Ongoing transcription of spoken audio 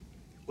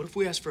What if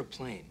we ask for a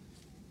plane?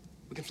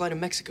 We can fly to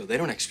Mexico. They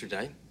don't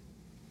extradite.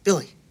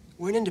 Billy,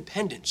 we're in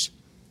Independence.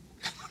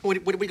 What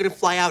are we gonna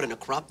fly out in, a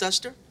crop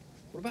duster?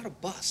 What about a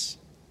bus?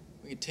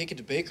 We could take it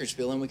to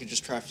Bakersfield and we could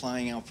just try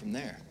flying out from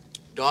there.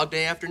 Dog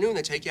day afternoon,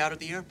 they take you out at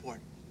the airport.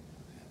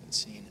 I haven't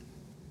seen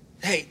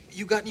it. Hey,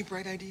 you got any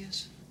bright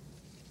ideas?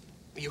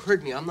 You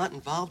heard me, I'm not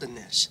involved in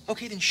this.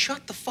 Okay, then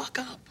shut the fuck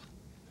up.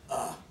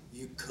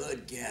 You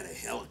could get a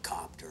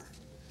helicopter,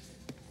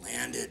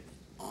 land it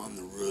on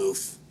the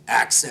roof,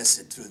 access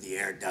it through the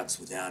air ducts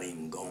without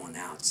even going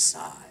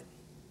outside.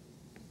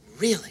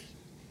 Really?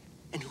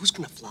 And who's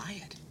gonna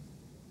fly it?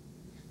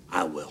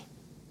 I will.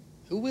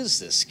 Who is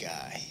this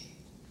guy?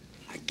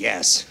 I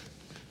guess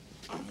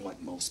I'm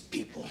what most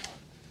people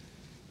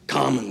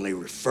commonly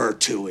refer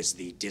to as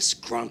the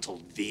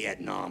disgruntled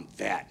Vietnam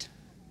vet.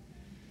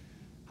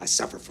 I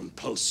suffer from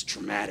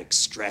post-traumatic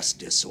stress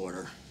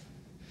disorder,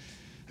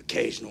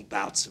 occasional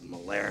bouts of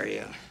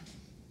malaria,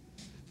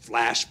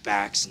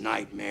 flashbacks,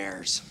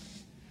 nightmares.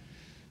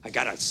 I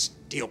got a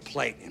steel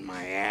plate in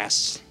my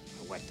ass.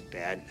 I wet the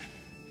bed.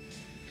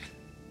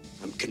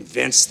 I'm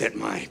convinced that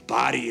my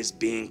body is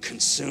being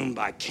consumed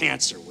by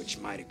cancer, which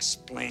might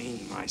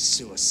explain my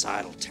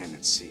suicidal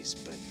tendencies,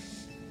 but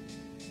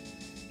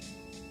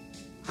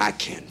I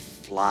can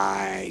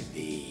fly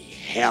the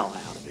hell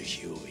out of a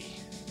Huey.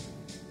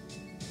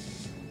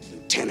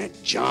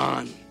 Lieutenant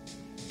John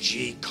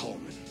G.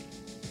 Coleman.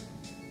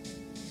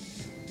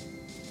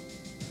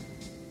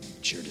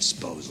 At your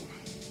disposal.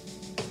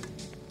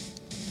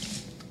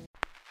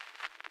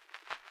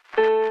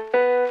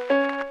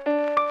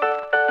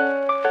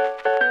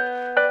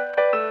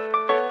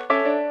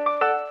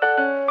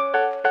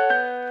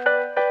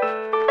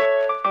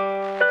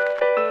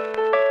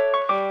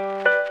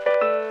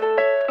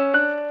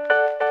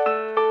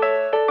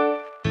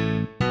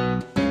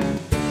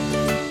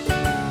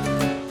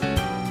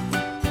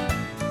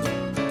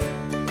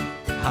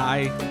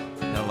 Hi,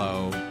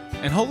 hello,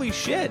 and holy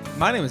shit,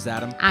 my name is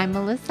Adam. I'm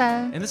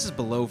Melissa. And this is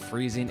Below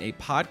Freezing, a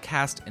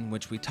podcast in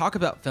which we talk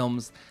about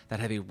films that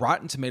have a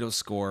Rotten Tomatoes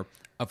score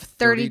of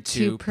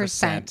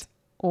 32%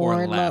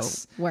 or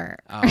less. Lower.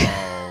 Oh,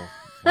 wow.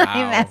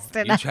 I messed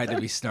it you up. tried to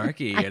be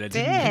snarky, I and it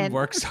didn't did.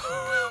 work so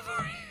well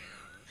for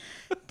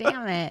you.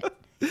 Damn it.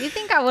 You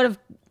think I would have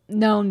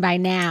known by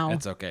now?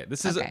 It's okay.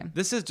 This is Okay.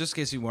 just in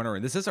case you're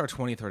wondering, this is our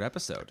 23rd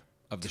episode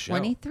of the show.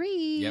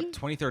 23. Yep,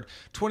 23rd.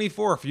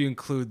 24 if you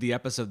include the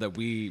episode that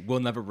we will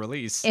never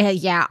release.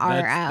 Yeah,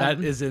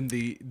 That is in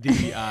the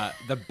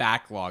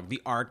backlog,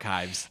 the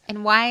archives.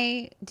 And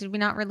why did we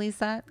not release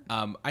that?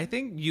 I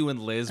think you and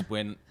Liz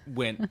went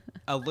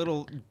a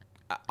little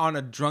on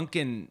a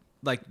drunken,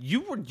 like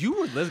you were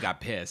Liz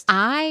got pissed.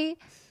 I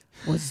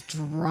was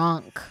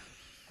drunk.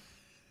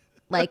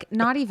 Like,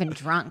 not even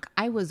drunk.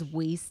 I was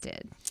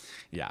wasted.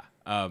 Yeah.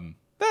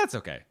 That's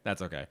okay.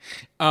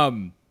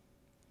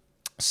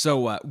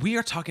 So we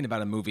are talking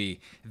about a movie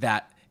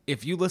that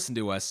if you listen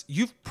to us,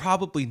 you've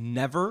probably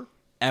never,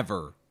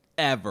 ever,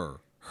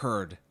 ever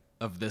heard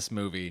of this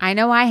movie. I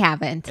know I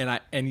haven't.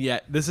 And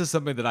yet this is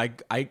something that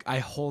I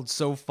hold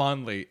so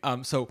fondly.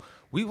 So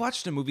we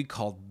watched a movie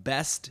called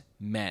Best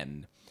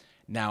Men.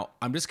 Now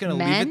I'm just gonna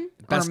leave Men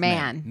it. Best or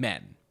man?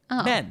 Men.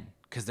 Oh. Men.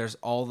 Because there's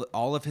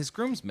all of his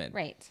groomsmen.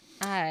 Right.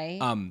 I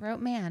wrote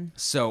man.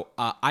 So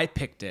I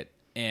picked it,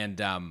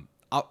 and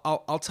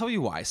I'll tell you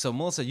why. So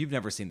Melissa, you've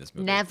never seen this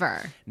movie.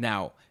 Never.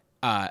 Now,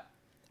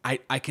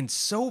 I can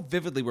so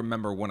vividly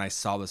remember when I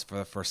saw this for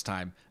the first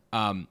time.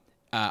 I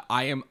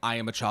am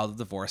a child of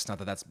divorce. Not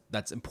that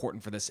that's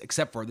important for this,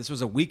 except for this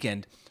was a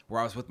weekend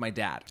where I was with my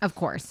dad. Of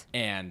course.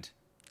 And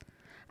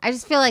I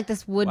just feel like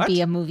this would What?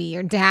 be a movie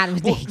your dad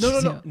would take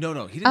you to.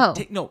 no. He didn't Oh.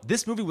 take. No,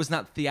 this movie was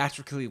not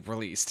theatrically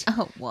released.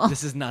 Oh, well.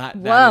 This is not.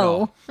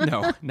 Whoa. Not at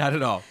all. No, not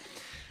at all.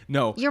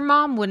 No. Your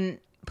mom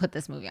wouldn't put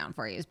this movie on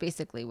for you is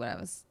basically what I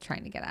was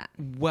trying to get at.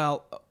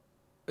 Well,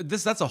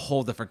 that's a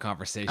whole different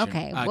conversation.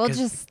 Okay, we'll 'cause-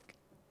 just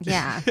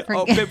yeah.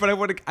 Oh, forget- but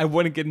I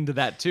want to get into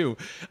that too.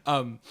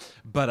 So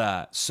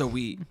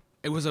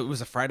it was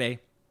a Friday,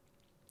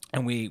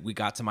 and we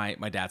got to my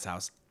dad's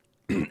house,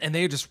 and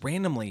they just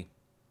randomly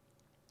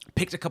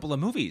picked a couple of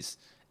movies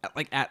at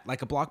like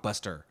a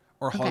Blockbuster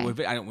or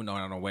Hollywood. I don't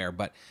know where,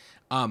 but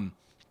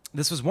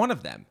this was one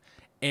of them,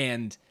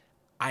 and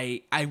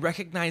I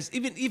recognized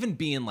even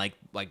being like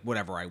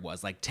whatever I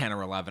was, like 10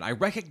 or 11, I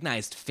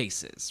recognized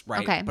faces,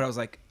 right? Okay. But I was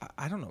like,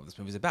 I don't know what this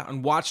movie's about,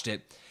 and watched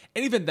it,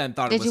 and even then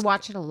thought it Did was. you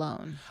watch it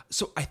alone?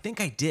 So I think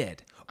I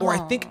did, or I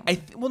think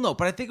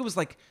it was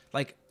like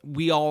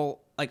we all,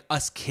 like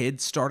us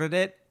kids started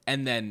it,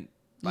 and then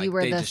like You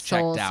were they the just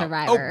sole checked out.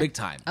 survivor. Oh, big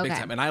time, Okay.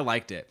 and I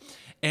liked it.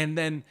 And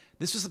then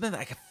this was something that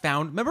I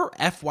found. Remember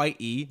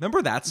FYE?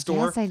 Remember that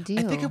store? Yes, I do.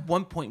 I think at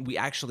one point we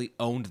actually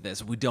owned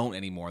this. We don't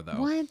anymore though.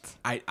 What?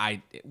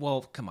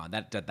 Well, come on,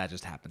 that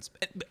just happens.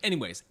 But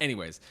anyways,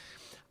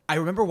 I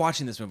remember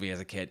watching this movie as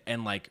a kid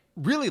and like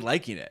really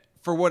liking it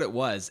for what it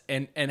was,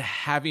 and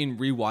having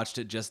rewatched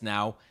it just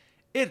now,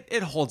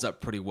 it holds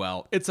up pretty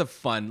well. It's a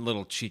fun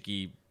little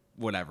cheeky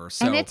whatever.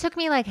 So And it took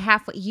me like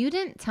halfway. You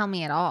didn't tell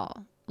me at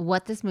all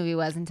what this movie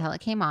was until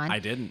it came on. I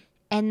didn't.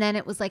 And then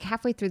it was like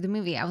halfway through the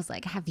movie, I was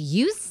like, have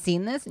you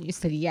seen this? And you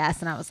said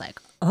yes. And I was like,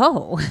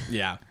 oh,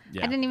 Yeah.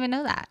 Yeah. I didn't even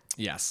know that.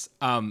 Yes.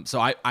 So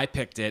I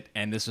picked it,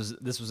 and this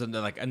was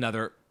like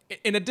another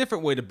in a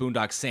different way to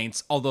Boondock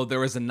Saints, although there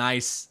was a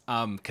nice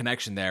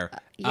connection there.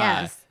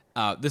 Yes.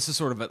 This is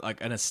sort of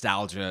like a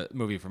nostalgia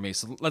movie for me.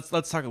 So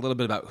let's talk a little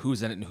bit about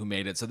who's in it and who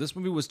made it. So this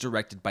movie was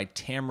directed by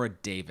Tamra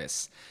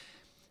Davis.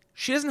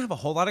 She doesn't have a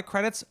whole lot of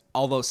credits,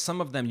 although some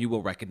of them you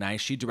will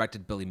recognize. She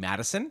directed Billy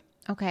Madison.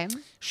 Okay.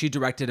 She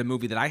directed a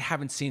movie that I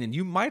haven't seen and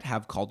you might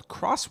have called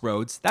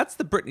Crossroads. That's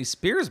the Britney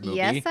Spears movie.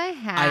 Yes, I I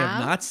have. have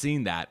not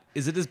seen that.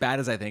 Is it as bad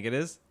as I think it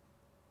is?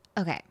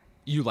 Okay.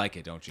 You like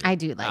it, don't you? I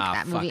do like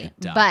that movie. fucking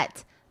duh.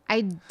 But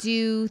I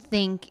do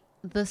think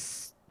the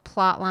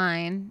plot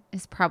line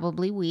is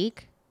probably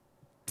weak.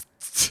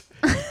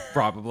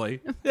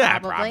 Probably. Yeah,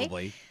 Probably.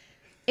 probably.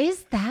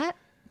 Is that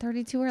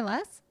 32 or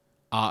less?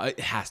 It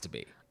has to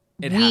be.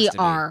 It We has to be.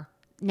 are.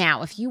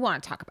 Now, if you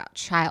want to talk about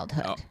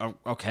childhood.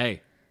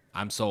 Okay.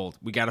 I'm sold.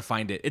 We got to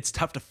find it. It's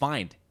tough to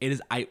find. It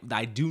is. I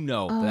do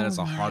know that it's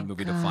a hard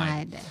movie to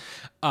find.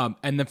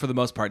 And then for the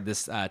most part,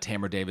 this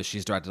Tamra Davis,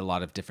 she's directed a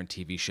lot of different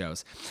TV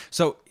shows.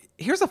 So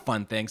here's a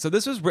fun thing. So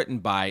this was written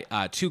by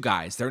two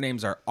guys. Their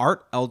names are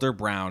Art Elder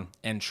Brown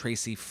and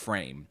Tracy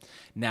Frame.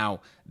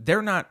 Now,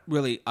 they're not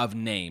really of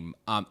name,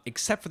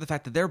 except for the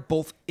fact that they're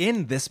both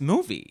in this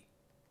movie.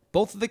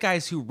 Both of the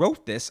guys who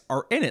wrote this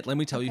are in it. Let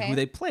me tell you who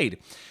they played.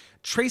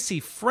 Tracy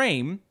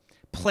Frame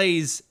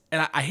plays,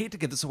 and I hate to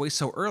give this away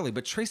so early,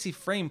 but Tracy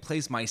Frame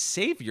plays my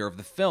savior of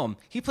the film.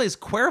 He plays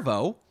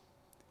Cuervo,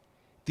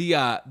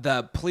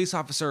 the police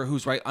officer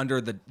who's right under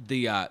the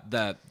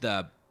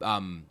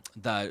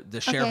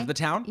sheriff of the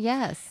town.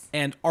 Yes.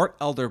 And Art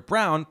Elder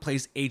Brown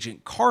plays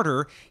Agent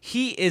Carter.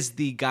 He is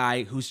the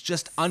guy who's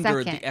just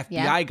under the Second,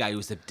 FBI guy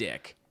who's a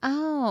dick.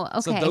 Oh,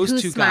 okay. So those Who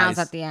two smiles guys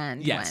at the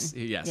end? Yes,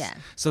 when? yes. Yeah.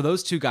 So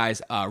those two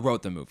guys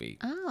wrote the movie.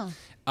 Oh.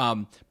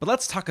 But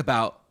let's talk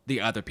about the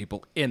other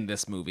people in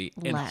this movie.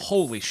 And Let's.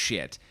 holy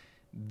shit,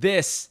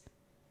 this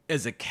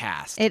is a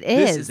cast. It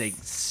This is. is a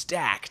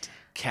stacked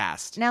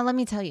cast. Now, let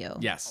me tell you.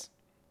 Yes.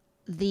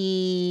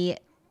 The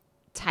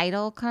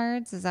title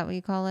cards, is that what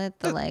you call it?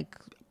 The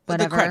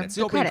whatever. credits,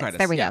 the opening credits,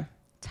 There we yeah. go.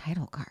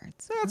 Title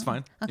cards. Yeah, that's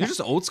fine. You're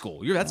just old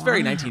school. That's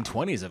very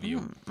 1920s of you.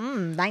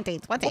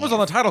 1920. What was on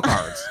the title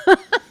cards?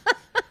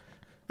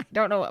 I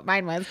don't know what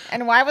mine was.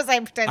 And why was I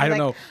pretending I don't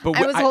know, but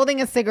I was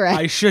holding a cigarette?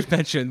 I should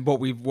mention what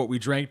we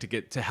drank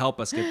to help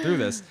us get through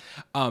this.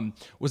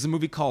 Was a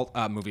movie called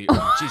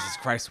Jesus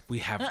Christ, we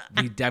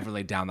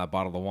definitely down that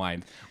bottle of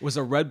wine. Was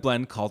a red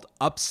blend called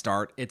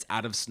Upstart. It's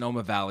out of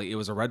Sonoma Valley. It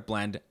was a red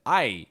blend.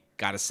 I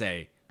gotta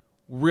say,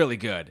 really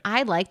good.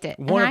 I liked it.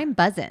 One and of- I'm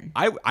buzzing.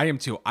 I am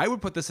too. I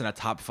would put this in a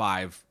top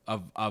 5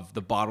 of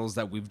the bottles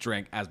that we've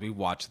drank as we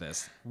watch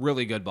this.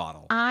 Really good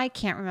bottle. I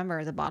can't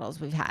remember the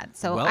bottles we've had.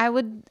 So Well, I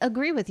would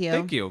agree with you.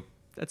 Thank you.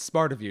 That's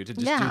smart of you to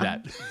just do Yeah.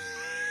 that.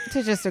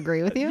 To just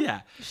agree with you?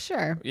 Yeah.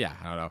 Sure. Yeah,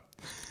 I don't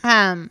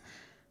know.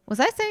 Was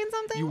I saying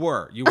something? You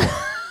were.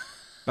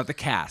 But the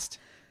cast.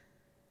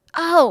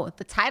 Oh,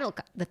 the title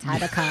cards.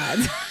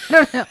 I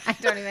don't know. I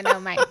don't even know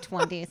my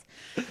 20s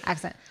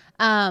accent.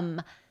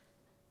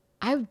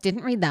 I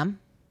didn't read them.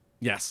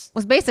 Yes.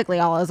 Was basically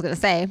all I was going to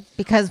say,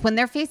 because when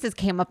their faces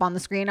came up on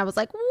the screen, I was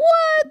like,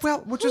 what?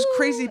 Well, which is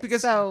crazy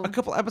because So- a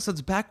couple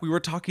episodes back we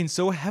were talking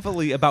so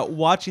heavily about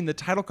watching the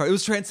title card. It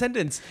was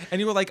Transcendence, and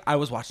you were like, I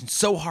was watching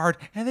so hard,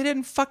 and they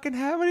didn't fucking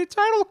have any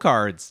title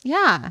cards.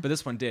 Yeah. But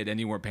this one did, and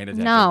you weren't paying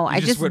attention. No, You I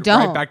just went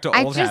don't. right back to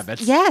I old just-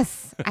 habits.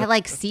 Yes. I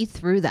like see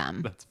through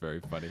them. That's very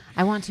funny.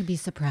 I want to be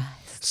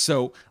surprised.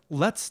 So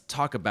let's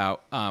talk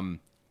about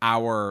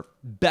our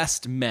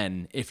best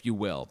men, if you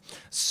will.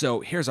 So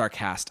here's our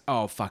cast.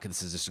 Oh, fuck,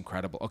 this is just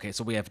incredible. Okay,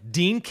 so we have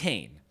Dean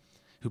Cain,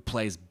 who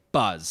plays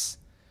Buzz.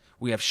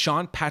 We have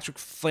Sean Patrick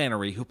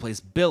Flannery, who plays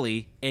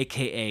Billy,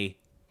 a.k.a.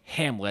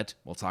 Hamlet.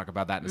 We'll talk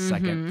about that in a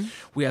second.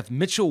 We have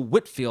Mitchell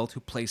Whitfield,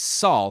 who plays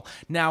Saul.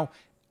 Now,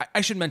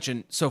 I should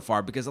mention so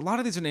far, because a lot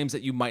of these are names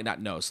that you might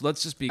not know. So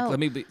let's just be, let's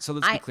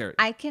be clear.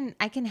 I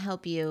can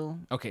help you.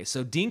 Okay,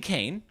 so Dean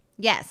Cain,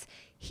 Yes.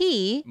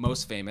 He,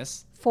 most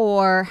famous.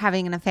 for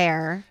having an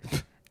affair,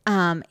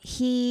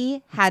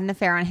 he had an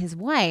affair on his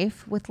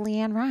wife with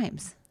Leanne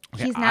Rimes.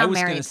 Okay, He's I now was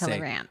married gonna to say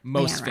Leanne.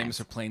 most Leanne famous Rimes.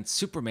 for playing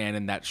Superman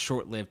in that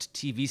short-lived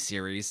TV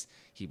series.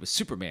 He was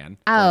Superman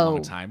for a Oh,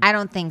 long time. I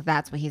don't think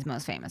that's what he's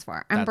most famous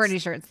for. I'm That's- pretty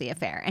sure it's the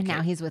affair, and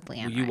now he's with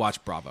Leanne. Well, you Rimes.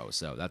 watch Bravo,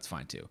 so that's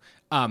fine too.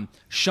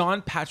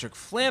 Sean Patrick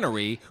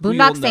Flannery, Boondock who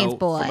you'll Saints know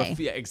boy. from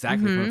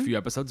from a few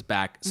episodes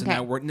back. So Okay.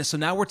 now we're to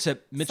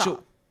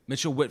Saul.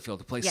 Mitchell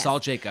Whitfield, who plays Yes. Saul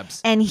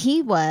Jacobs, And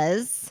he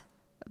was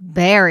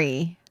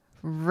Barry,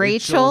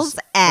 Rachel's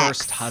ex.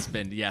 first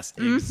husband. Yes,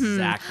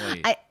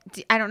 exactly.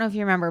 I don't know if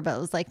you remember, but it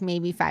was like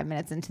maybe 5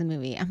 minutes into the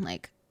movie. I'm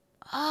like,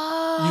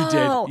 oh. You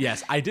did,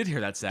 yes, I did hear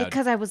that sound.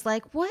 Because I was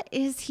like, what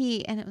is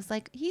he? And it was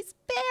like, he's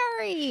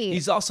Barry.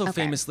 He's also Okay.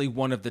 famously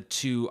one of the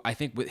two. I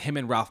think with him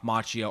and Ralph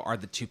Macchio are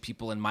the two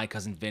people in My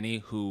Cousin Vinny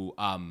who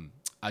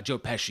Joe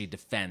Pesci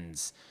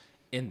defends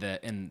in the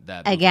movie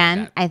Again,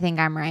 like that. I think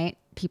I'm right.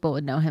 people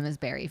would know him as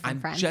Barry from I'm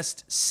Friends.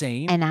 just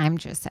saying. and I'm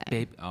just saying.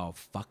 Babe, oh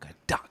fuck a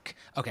duck.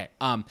 Okay.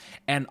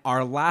 And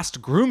our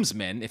last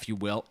groomsman, if you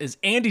will, is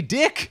Andy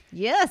Dick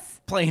Yes.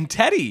 playing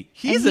Teddy.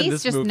 He's and in he's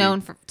this just movie.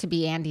 known to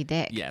be Andy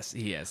Dick. Yes,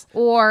 he is.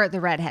 Or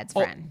the redhead's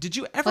Oh, friend. did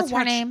you ever What's watch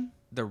her name?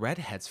 The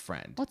Redhead's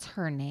Friend? What's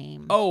her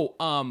name? Oh,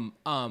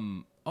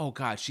 oh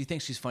God, she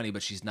thinks she's funny,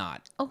 but she's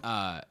not.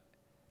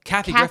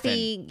 Kathy Griffin.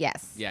 Kathy,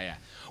 yes. Yeah.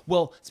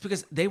 Well, it's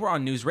because they were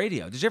on News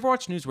Radio. Did you ever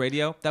watch News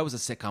Radio? That was a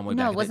sitcom way back.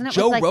 No, in the wasn't day. it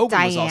Joe with like Rogan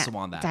Diane, was also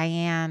on that.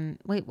 Diane,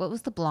 wait, what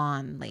was the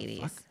blonde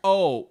ladies?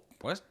 Oh,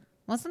 what?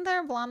 Wasn't there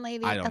a blonde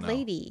lady? I don't know.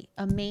 Lady.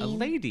 A main A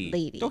lady.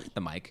 lady. Don't hit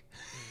the mic.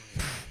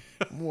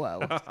 Whoa.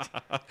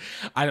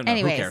 I don't know.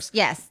 Anyways, Who cares?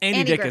 yes, Andy,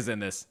 Andy Dick Griff- is in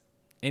this.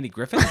 Andy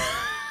Griffin?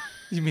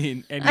 You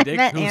mean Andy I Dick,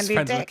 meant who's Andy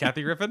friends with Dick.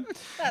 Kathy Griffin?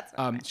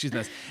 She's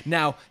nice.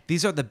 Now,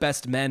 these are the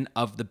best men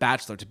of The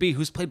Bachelor to be,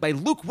 who's played by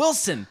Luke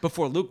Wilson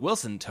before Luke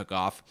Wilson took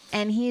off.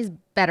 And he's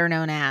better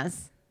known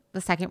as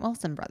the second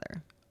Wilson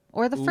brother.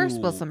 Or the first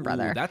Wilson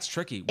brother. Ooh, that's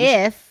tricky.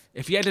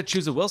 If you had to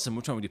choose a Wilson,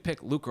 which one would you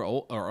pick, Luke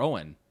or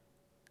Owen?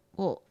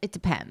 well, it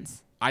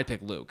depends. I'd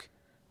pick Luke.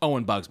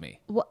 Owen bugs me.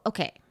 Well,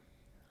 okay.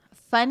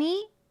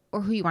 Funny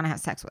or who you want to have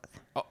sex with?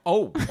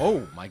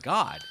 Oh my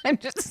God. I'm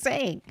just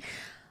saying.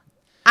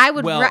 I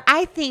would. Well,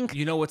 I think.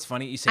 You know what's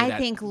funny? You say I that.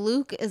 think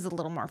Luke is a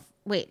little more.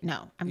 Wait,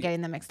 no, I'm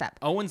getting them mixed up.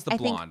 Owen's the I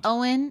blonde. think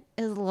Owen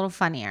is a little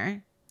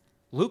funnier.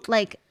 Luke.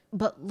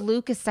 But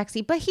Luke is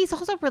sexy, but he's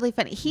also really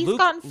funny. He's Luke,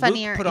 gotten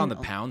funnier. Luke put on the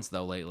in- pounds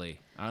though lately.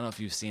 I don't know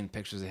if you've seen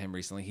pictures of him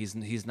recently.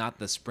 He's not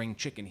the spring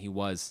chicken he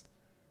was.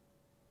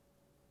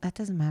 That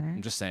doesn't matter.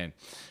 I'm just saying.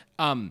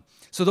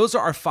 So those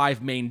are our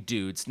 5 main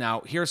dudes.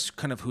 Now here's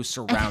kind of who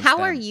surrounds And how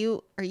them. are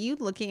you? Are you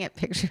looking at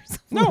pictures? Of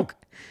No. Luke?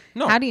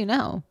 No. How do you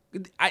know?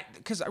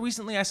 Because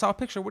recently I saw a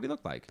picture. What do you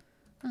look like?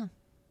 Well,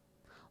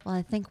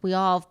 I think we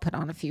all have put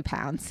on a few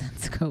pounds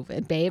since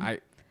COVID, babe.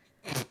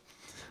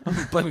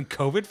 I'm blaming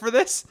COVID for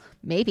this.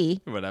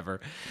 Maybe.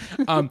 Whatever.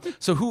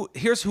 So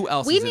here's who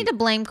else. We is need in, to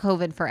blame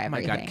COVID for Oh my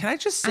everything. God! Can I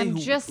just say I'm who,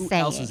 just who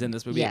saying. else is in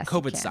this movie? Yes, you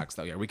COVID can. sucks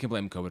though. Yeah, we can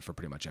blame COVID for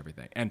pretty much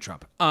everything, and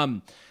Trump.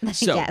 So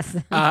Yes.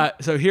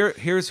 so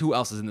here's who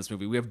else is in this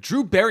movie. We have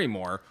Drew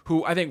Barrymore,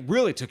 who I think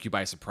really took you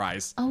by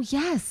surprise, Oh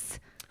yes,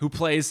 who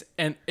plays,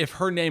 and if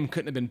her name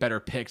couldn't have been better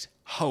picked,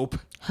 Hope,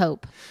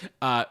 Hope.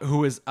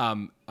 who is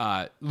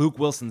Luke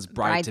Wilson's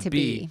bride to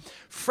be.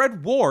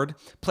 Fred Ward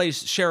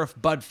plays Sheriff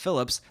Bud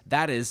Phillips.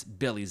 That is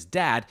Billy's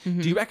dad. Do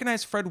you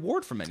recognize Fred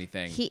Ward from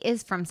anything? He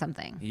is from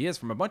something. He is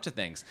from a bunch of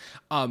things.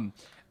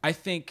 I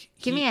think.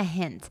 Give me a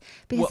hint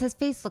because Well, his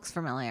face looks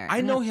familiar.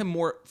 I know him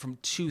more from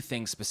 2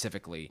 things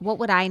specifically. What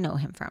would I know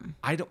him from?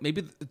 I don't.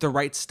 Maybe The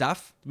Right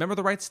Stuff. Remember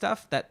The Right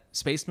Stuff? That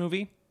space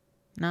movie.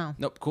 No.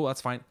 Nope, cool, that's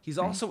fine. He's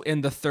also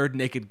in the third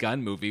Naked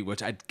Gun movie,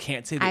 which I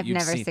can't say that I've you've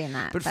never seen. seen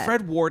that, But but-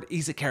 Fred Ward,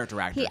 he's a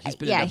character actor. He's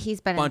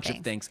been in a bunch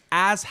of things.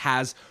 As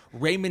has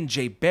Raymond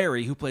J.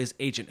 Barry, who plays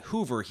Agent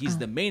Hoover. He's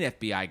the main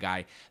FBI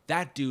guy.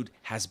 That dude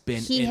has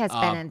been He in has a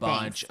been in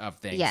bunch things. of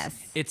things.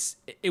 Yes.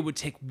 It would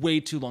take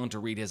way too long to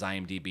read his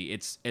IMDb.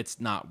 It's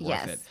not worth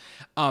Yes. it.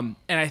 And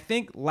I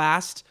think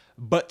last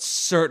but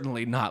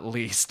certainly not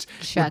least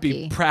would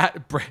be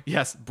Chucky.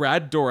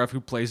 Brad Dourif, who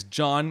plays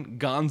John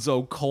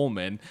Gonzo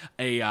Coleman,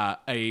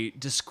 a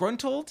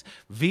disgruntled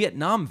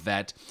Vietnam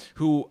vet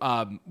who,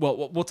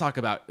 we'll talk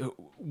about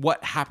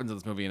what happens in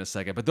this movie in a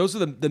second, but those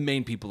are the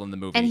main people in the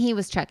movie. And he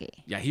was Chucky.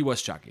 Yeah, he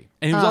was Chucky.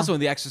 And he was also in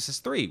The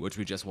Exorcist 3, which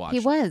we just watched. He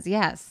was,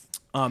 yes.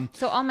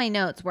 So all my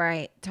notes where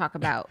I talk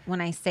about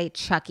when I say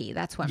Chucky,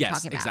 that's what I'm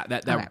Yes, talking about.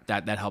 exactly.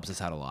 Okay. That helps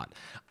us out a lot.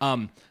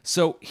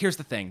 So here's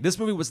the thing: this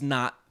movie was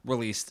not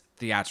released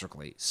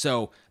theatrically,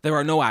 so there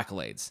are no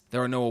accolades,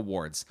 there are no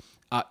awards.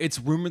 It's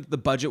rumored that the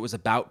budget was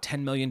about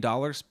 $10 million,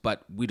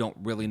 but we don't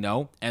really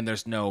know, and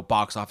there's no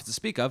box office to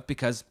speak of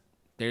because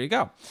there you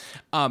go.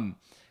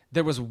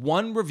 There was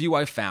one review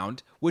I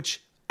found,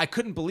 which I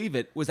couldn't believe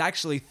it, was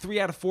actually 3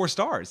 out of 4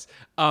 stars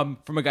from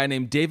a guy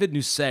named David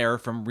Nusser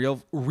from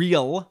Real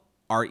REEL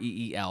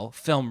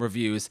Film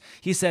Reviews.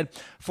 He said,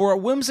 "For a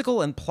whimsical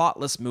and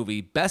plotless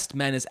movie, Best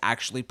Men is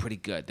actually pretty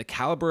good. The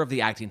caliber of the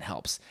acting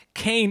helps.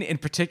 Kane, in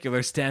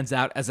particular, stands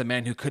out as a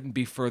man who couldn't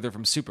be further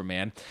from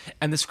Superman,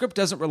 and the script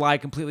doesn't rely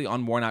completely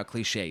on worn-out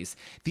cliches.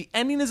 The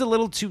ending is a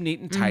little too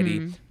neat and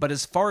tidy, but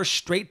as far as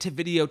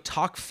straight-to-video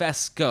talk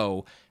fests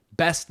go,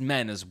 Best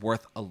Men is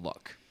worth a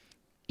look."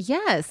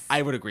 Yes.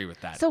 I would agree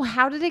with that. So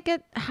how did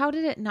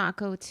it not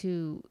go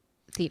to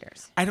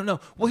theaters? I don't know.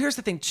 Well, here's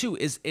the thing too: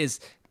 is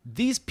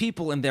these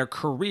people in their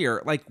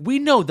career, like we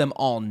know them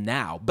all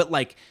now, but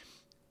like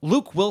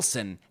Luke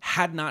Wilson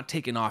had not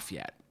taken off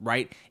yet,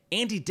 right?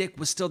 Andy Dick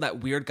was still that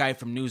weird guy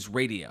from News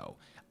Radio.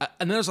 And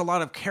then there's a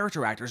lot of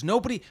character actors.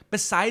 Nobody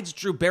besides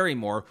Drew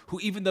Barrymore, who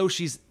even though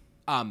she's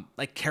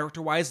like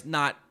character-wise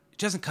she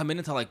doesn't come in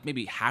until like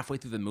maybe halfway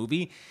through the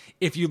movie.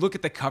 If you look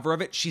at the cover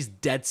of it, she's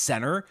dead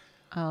center.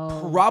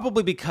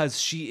 Probably because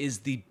she is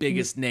the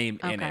biggest name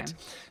in it.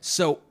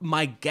 So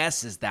my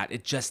guess is that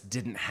it just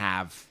didn't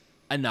have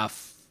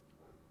enough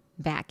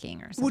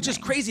backing or something. Which is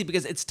crazy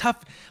because it's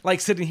tough,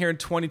 like sitting here in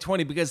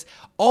 2020, because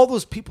all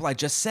those people I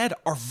just said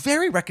are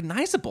very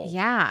recognizable.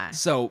 Yeah.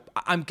 So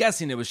I'm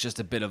guessing it was just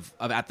a bit of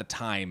at the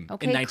time.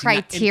 Okay,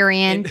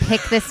 Criterion,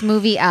 pick this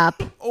movie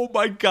up. Oh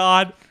my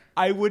God.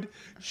 I would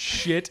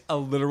shit a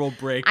literal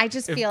break. I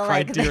just if feel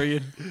like-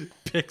 Criterion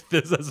picked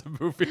this as a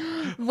movie.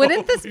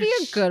 Wouldn't this Holy be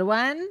a good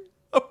one?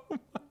 Oh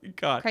my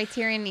God.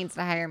 Criterion needs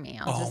to hire me.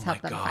 I'll just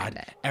help them find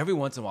it. Every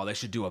once in a while, they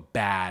should do a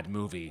bad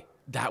movie.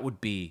 That would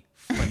be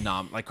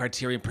phenomenal. Like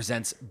Criterion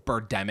presents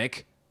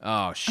Birdemic.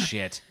 Oh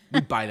shit,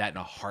 we'd buy that in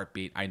a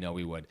heartbeat. I know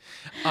we would.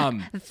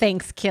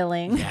 Thanks,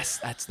 Killing. Yes,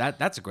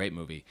 that's a great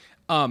movie.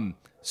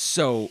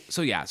 So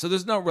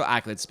there's no real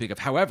accolades to speak of.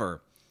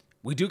 However,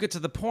 we do get to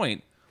the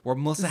point where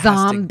Melissa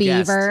has to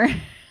guess. Zombiever.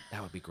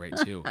 That would be great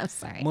too. I'm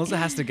sorry. Melissa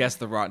has to guess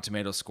the Rotten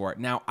Tomatoes score.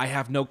 Now I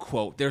have no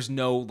quote. There's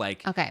no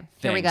like. Okay, thing.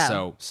 here we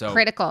go. So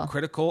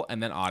Critical,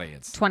 and then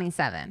audience.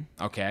 27.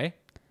 Okay.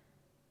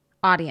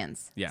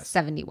 Audience. Yes.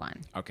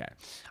 71. Okay.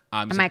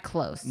 Am I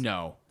close?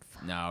 No,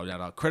 not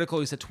at all. Critical,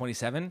 you said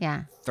 27?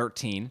 Yeah.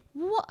 13.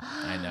 What?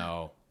 I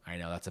know.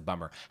 That's a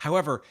bummer.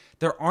 However,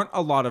 there aren't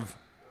a lot of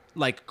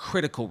like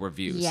critical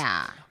reviews.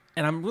 Yeah.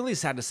 And I'm really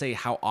sad to say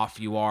how off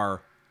you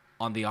are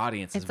on the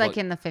audience. It's like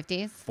in the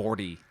 50s.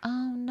 40.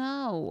 Oh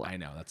no. I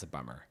know. That's a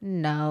bummer.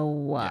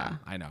 No. Yeah,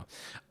 I know.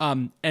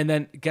 And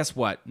then guess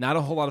what? Not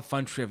a whole lot of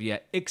fun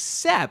trivia,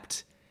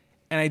 except,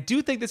 and I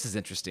do think this is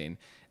interesting,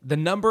 the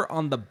number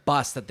on the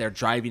bus that they're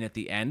driving at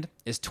the end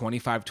is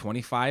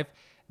 2525.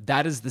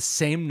 That is the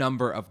same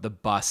number of the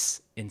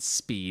bus in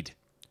Speed,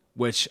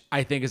 which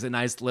I think is a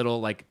nice little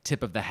like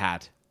tip of the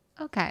hat.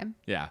 Okay.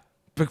 Yeah.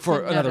 But for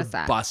Didn't another notice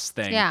that. bus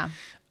thing. Yeah.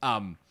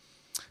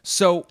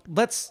 So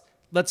let's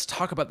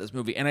talk about this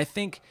movie. And I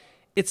think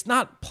it's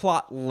not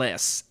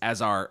plotless,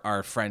 as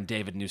our friend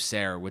David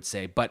Nusser would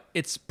say, but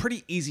it's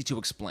pretty easy to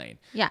explain.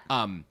 Yeah.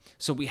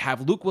 So we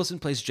have Luke Wilson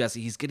plays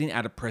Jesse. He's getting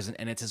out of prison,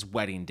 and it's his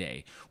wedding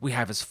day. We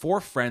have his 4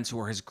 friends who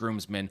are his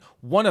groomsmen.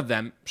 One of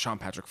them, Sean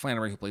Patrick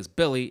Flannery, who plays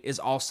Billy, is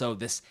also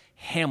this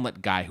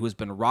Hamlet guy who has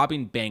been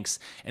robbing banks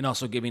and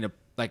also giving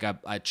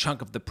a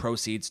chunk of the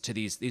proceeds to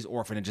these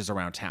orphanages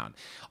around town.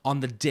 On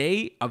the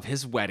day of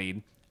his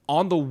wedding,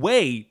 on the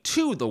way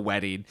to the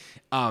wedding,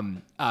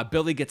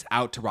 Billy gets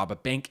out to rob a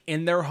bank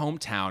in their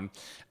hometown.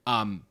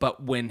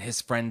 But when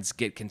his friends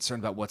get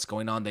concerned about what's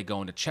going on, they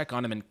go in to check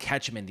on him and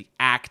catch him in the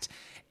act.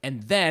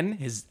 And then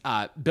his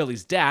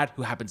Billy's dad,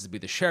 who happens to be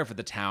the sheriff of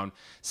the town,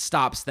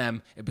 stops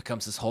them. It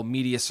becomes this whole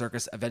media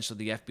circus. Eventually,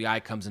 the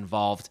FBI comes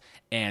involved,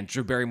 and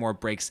Drew Barrymore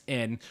breaks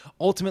in.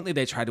 Ultimately,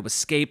 they try to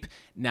escape.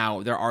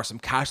 Now, there are some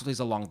casualties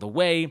along the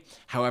way.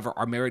 However,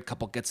 our married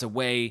couple gets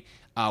away.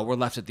 We're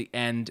left at the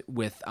end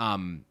with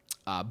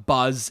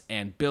Buzz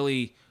and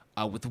Billy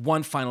with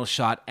one final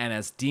shot. And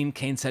as Dean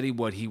Cain said he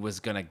would, he was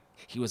gonna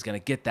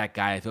get that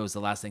guy if it was the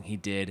last thing he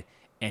did,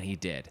 and he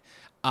did.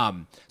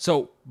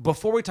 So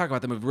before we talk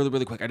about the movie really,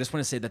 really quick, I just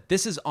want to say that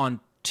this is on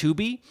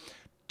Tubi.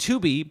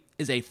 Tubi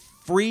is a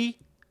free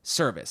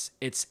service.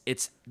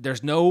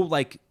 There's no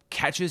like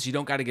catches. You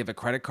don't got to give a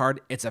credit card.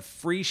 It's a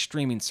free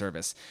streaming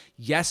service.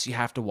 Yes, you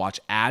have to watch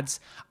ads.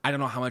 I don't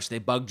know how much they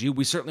bugged you.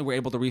 We certainly were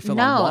able to refill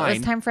online. No, it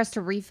was time for us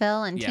to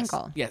refill and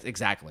tinkle. Yes,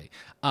 exactly.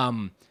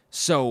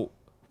 So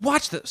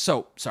watch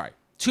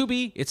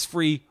Tubi, it's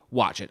free.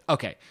 Watch it.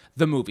 Okay,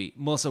 the movie.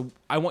 Melissa,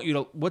 I want you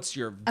to, what's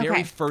your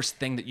very first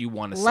thing that you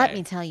want to say? Let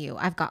me tell you,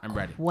 I've got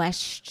ready.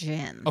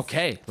 questions.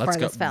 Okay, let's for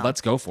go. this film.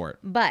 Let's go for it.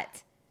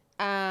 But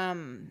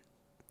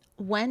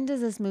when does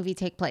this movie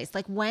take place?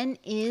 Like, when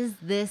is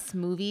this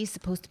movie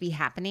supposed to be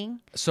happening?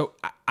 So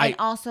And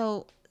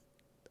also,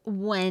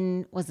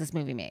 when was this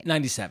movie made?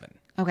 97.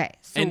 Okay,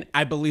 so And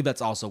I believe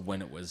that's also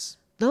when it was.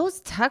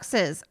 those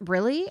tuxes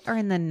really are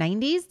in the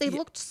 90s? They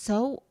looked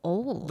so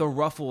old. The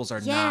ruffles are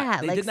Yeah,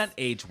 not, they like did not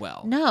age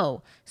well.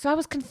 No. So I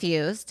was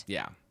confused.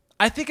 Yeah.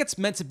 I think it's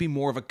meant to be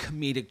more of a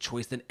comedic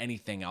choice than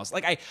anything else.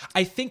 Like,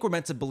 I think we're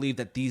meant to believe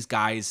that these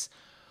guys,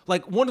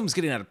 like, one of them's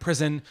getting out of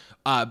prison.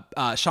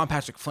 Sean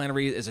Patrick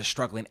Flannery is a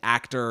struggling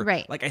actor.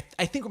 Right. Like,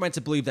 I think we're meant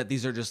to believe that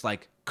these are just,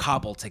 like,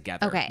 cobbled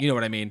together. Okay. You know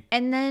what I mean?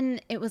 And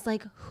then it was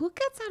like, who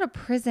gets out of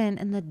prison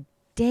and the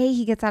day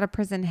he gets out of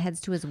prison heads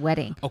to his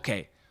wedding?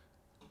 Okay.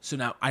 So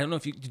now, I don't know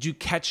if did you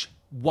catch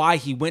why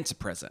he went to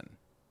prison?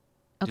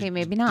 Okay,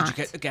 maybe not. Did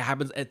you catch, okay, it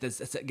happens,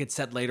 it gets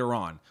said later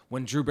on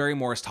when Drew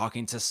Barrymore is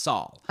talking to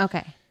Saul.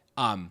 Okay.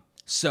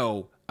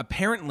 So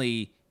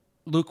apparently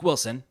Luke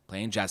Wilson,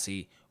 playing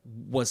Jesse,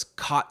 was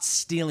caught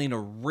stealing a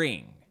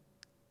ring.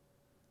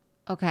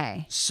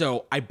 Okay.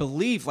 So I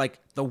believe like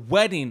the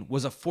wedding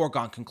was a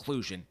foregone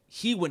conclusion.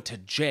 He went to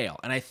jail.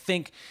 And I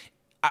think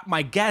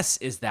my guess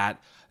is that,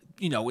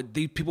 you know,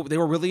 the people, they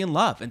were really in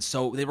love. And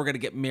so they were going to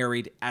get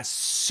married as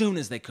soon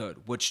as they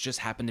could, which just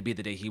happened to be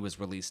the day he was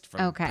released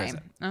from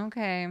prison.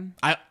 Okay.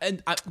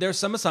 There's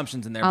some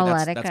assumptions in there, I'll but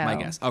let it that's my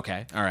go. guess.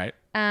 Okay. All right.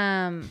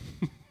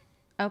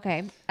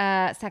 Okay.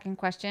 Second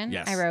question.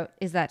 Yes. I wrote,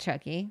 is that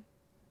Chucky?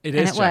 It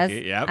And is it Chucky.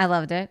 was. Yep. I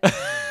loved it.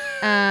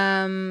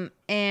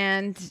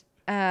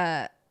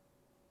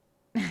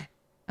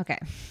 Okay.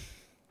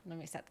 Let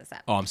me set this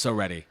up. Oh, I'm so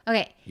ready.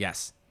 Okay.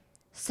 Yes.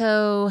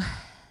 So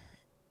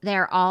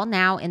they're all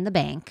now in the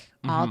bank,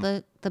 all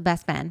the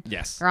best men.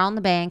 Yes. They're all in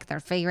the bank. They're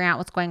figuring out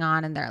what's going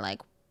on. And they're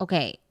like,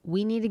 okay,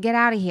 we need to get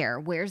out of here.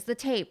 Where's the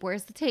tape?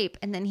 Where's the tape?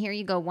 And then here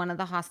you go. One of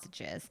the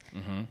hostages,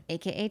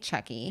 AKA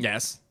Chucky,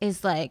 Yes.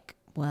 is like,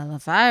 well,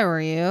 if I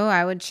were you,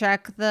 I would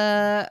check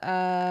the,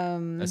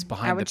 That's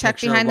behind I would the check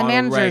picture of behind the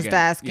Ronald manager's Reagan.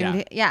 desk.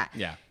 Yeah. And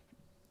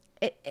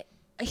Yeah.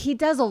 he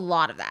does a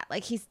lot of that.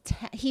 Like he's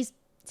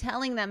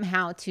telling them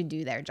how to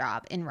do their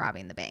job in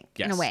robbing the bank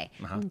in a Yes. way,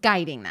 Uh-huh.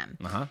 guiding them,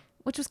 Uh-huh.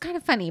 which was kind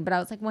of funny. But I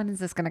was like, when is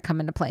this going to come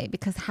into play?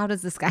 Because how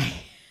does this guy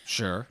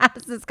Sure.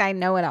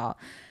 know it all?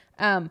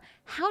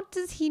 How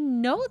does he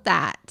know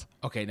that?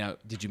 Okay, now,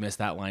 did you miss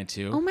that line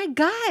too? Oh my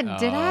God,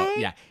 did I?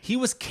 Yeah. He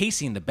was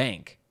casing the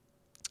bank.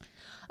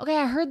 Okay,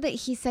 I heard that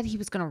he said he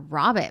was going to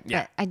rob it, but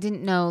Yeah. I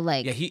didn't know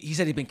like. Yeah, he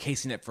said he'd been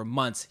casing it for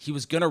months. He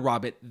was going to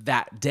rob it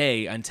that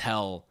day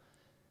until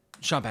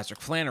Sean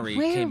Patrick Flannery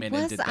Where came in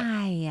and was did that.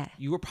 I?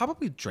 You were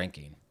probably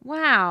drinking.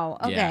 Wow.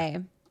 Yeah. Okay.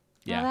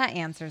 Yeah. Well, that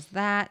answers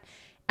that.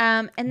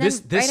 And then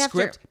This right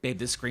script, after. babe,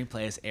 this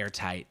screenplay is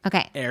airtight.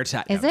 Okay.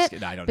 Airtight. No, Is I'm just it?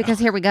 kidding. I don't Because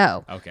know. here we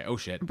go. Okay. Oh,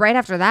 shit. Right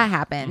after that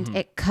happened, Mm-hmm.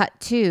 it cut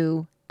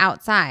to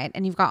outside,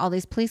 and you've got all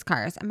these police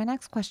cars. And my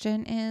next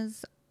question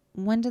is,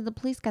 when did the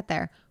police get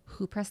there?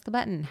 Who pressed the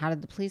button? How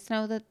did the police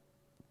know that?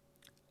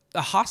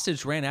 The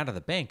hostage ran out of the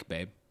bank,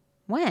 babe.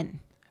 When?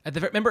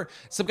 Remember,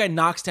 some guy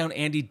knocks down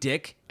Andy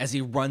Dick as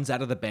he runs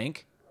out of the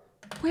bank?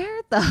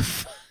 Where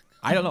the?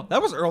 I don't know.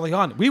 That was early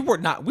on. We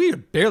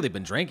had barely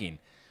been drinking.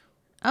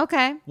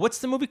 Okay. What's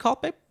the movie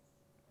called, babe?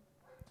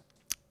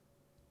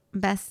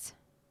 Best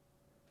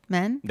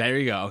men. There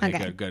you go. Okay,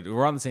 Okay. good.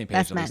 We're on the same page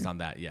Best at least men. on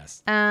that.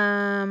 Yes.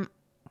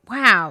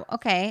 Wow.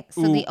 Okay.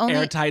 So Ooh, the only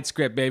airtight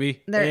script,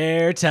 baby. There-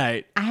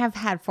 Airtight. I have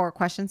had 4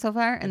 questions so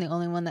far, and the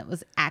only one that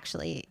was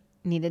actually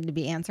needed to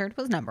be answered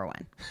was number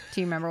 1.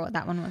 Do you remember what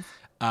that one was?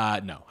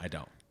 No, I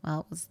don't. Well,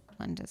 it was,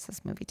 when does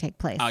this movie take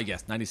place?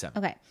 Yes, 97.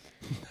 Okay.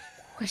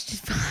 Question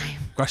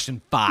 5.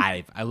 Question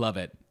 5. I love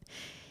it.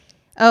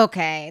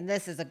 Okay,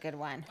 this is a good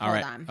one. All Hold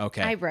right, on.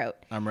 okay. I wrote,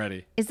 I'm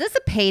ready. is this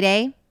a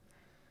payday?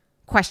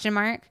 Question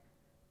mark.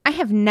 I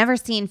have never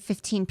seen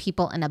 15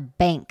 people in a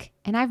bank,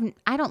 and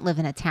I don't live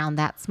in a town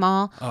that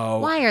small. Oh.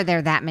 Why are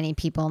there that many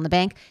people in the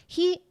bank?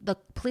 The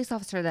police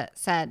officer that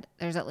said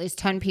there's at least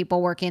 10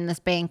 people working in this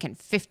bank and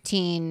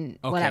 15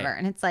 whatever.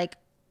 And it's like,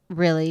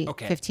 really?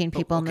 Okay. 15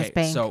 people in this Okay,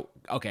 bank? So,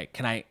 okay,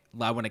 I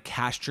want to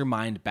cast your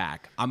mind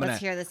back.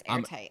 Let's hear this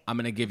airtight. I'm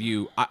going to give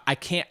you I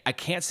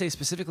can't say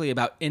specifically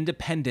about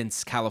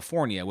Independence,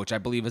 California, which I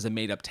believe is a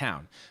made-up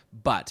town,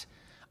 but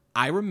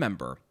I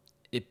remember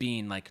it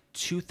being like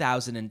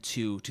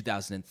 2002,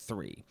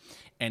 2003.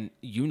 And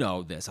you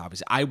know this,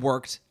 obviously. I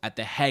worked at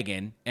the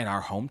Hagen in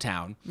our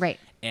hometown. Right.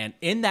 And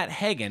in that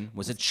Hagen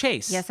was a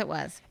Chase. Yes, it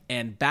was.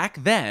 And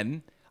back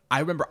then, I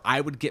remember I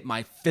would get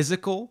my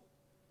physical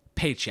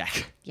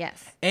paycheck.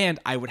 Yes. And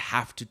I would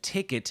have to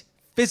take it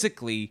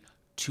physically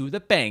to the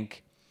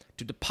bank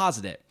to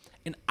deposit it.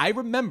 And I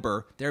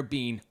remember there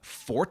being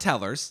 4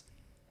 tellers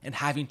and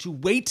having to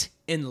wait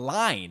in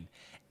line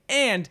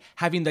and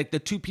having like the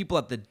 2 people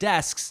at the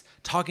desks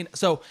talking.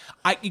 So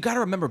you got to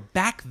remember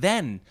back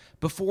then,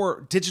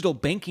 before digital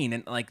banking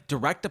and like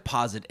direct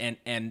deposit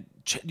and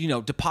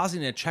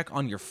depositing a check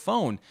on your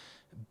phone,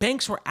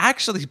 banks were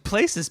actually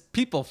places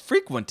people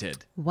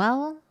frequented.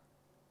 Well,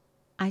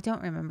 I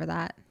don't remember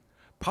that.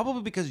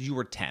 Probably because you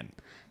were 10.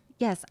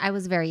 Yes, I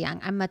was very young.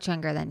 I'm much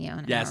younger than you.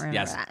 And I Yes, don't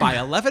remember yes. that. By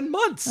 11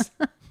 months.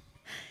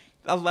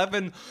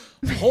 11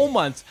 whole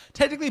months.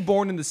 Technically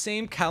born in the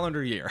same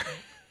calendar year.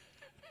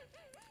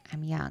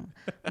 I'm young.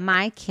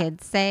 My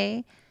kids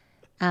say,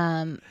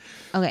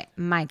 okay,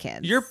 my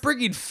kids. You're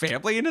bringing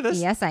family into this?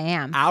 Yes, I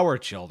am. Our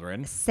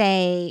children.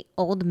 Say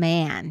old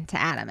man to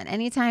Adam. And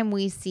anytime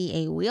we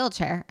see a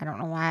wheelchair, I don't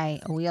know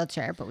why a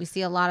wheelchair, but we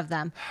see a lot of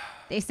them,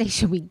 they say,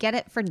 should we get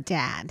it for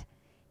dad?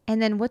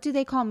 And then what do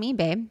they call me,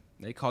 babe?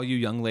 They call you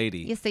young lady.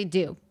 Yes, they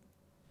do.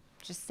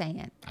 Just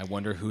saying. I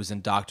wonder who's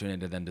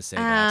indoctrinated them to say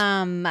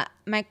that.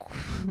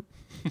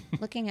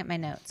 Looking at my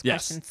notes,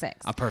 Yes. question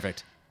 6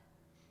 Perfect.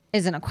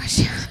 isn't a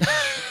question.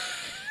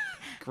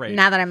 Great.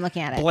 Now that I'm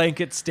looking at it.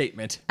 Blanket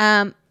statement.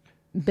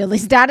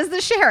 Billy's dad is the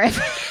sheriff.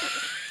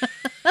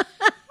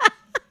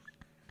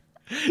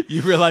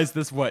 You realize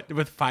this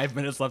with 5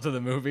 minutes left of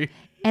the movie?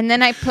 And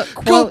then I put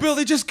quotes. Go,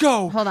 Billy, just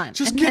go. Hold on.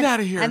 Just And get then- out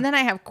of here. And then I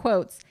have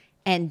quotes.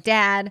 And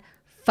dad,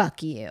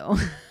 fuck you.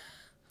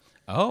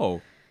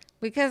 Oh.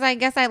 Because I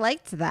guess I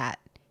liked that.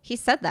 He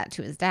said that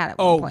to his dad at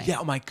one point. Yeah.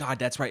 Oh, my God.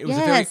 That's right. It was a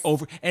very Yes.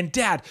 over. And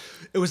Dad,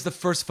 it was the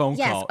first phone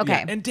Yes, call. okay.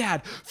 Yeah. And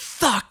Dad,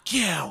 fuck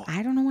you.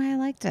 I don't know why I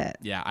liked it.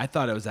 Yeah, I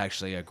thought it was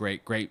actually a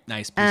great,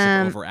 nice piece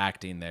of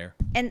overacting there.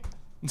 And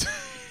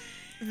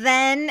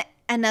then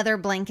another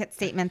blanket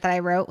statement that I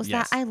wrote was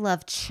Yes. that I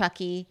love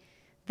Chucky.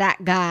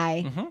 That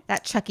guy,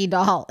 that Chucky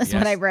doll is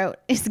what Yes. I wrote,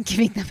 is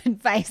giving them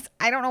advice.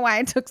 I don't know why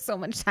I took so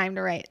much time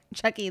to write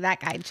Chucky,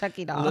 that guy,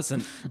 Chucky doll.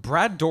 Listen,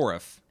 Brad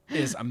Dourif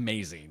is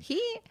amazing.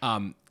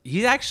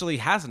 He actually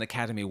has an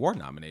Academy Award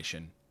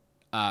nomination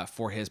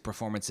for his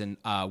performance in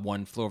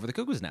One Flew Over the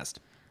Cuckoo's Nest.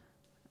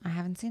 I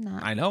haven't seen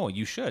that. I know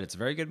you should. It's a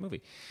very good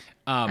movie.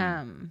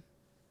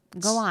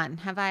 Go on.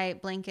 Have I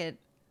blanketed?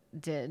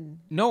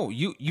 No,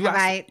 you Have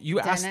I asked you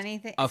done asked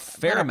anything? a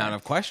fair Whatever. amount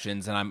of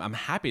questions, and I'm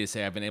happy to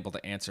say I've been able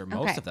to answer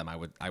most Okay. of them.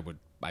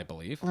 I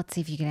believe. Let's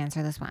see if you can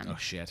answer this one. Oh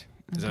shit!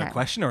 Is it a Okay.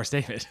 question or a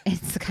statement?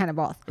 It's kind of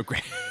both. Oh,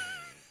 great.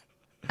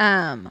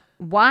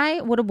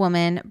 Why would a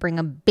woman bring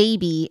a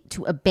baby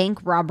to a bank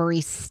robbery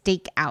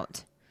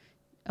stakeout?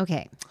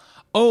 Okay.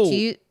 Oh, Do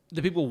you-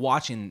 the people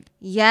watching.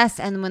 Yes,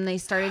 and when they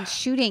started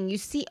shooting, you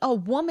see a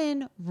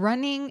woman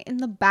running in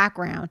the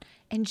background,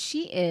 and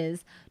she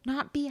is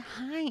not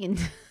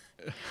behind.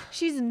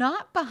 She's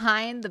not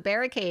behind the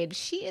barricade.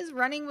 She is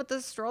running with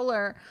the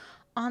stroller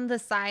on the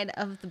side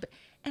of the.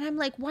 And I'm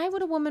like, why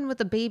would a woman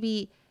with a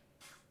baby?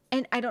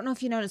 And I don't know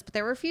if you noticed, but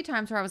there were a few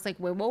times where I was like,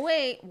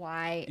 wait,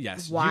 why?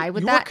 Yes. Why you,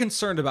 would you that? were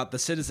concerned about the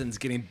citizens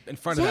getting in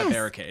front of that Yes,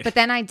 barricade? But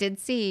then I did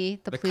see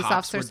the police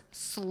cops officers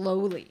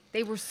slowly.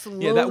 They were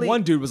slowly. yeah, that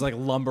one dude was like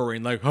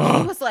lumbering, like, He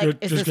oh, was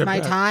like, "Is this my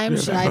time?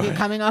 Should I be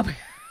coming up?"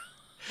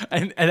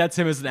 And that's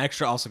him as an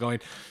extra, also going,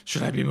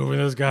 should I be moving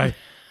this guy?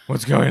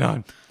 What's going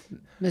on?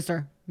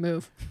 Mister,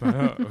 move.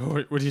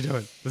 What are you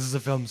doing? This is a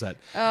film set.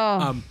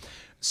 Oh.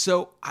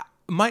 So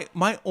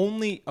my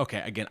only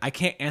again, I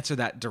can't answer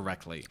that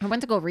directly. I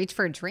went to go reach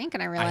for a drink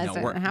and I I realized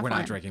know I we're didn't have not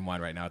one. drinking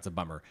wine right now. It's a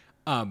bummer.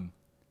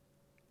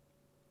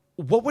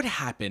 What would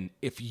happen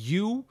if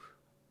you?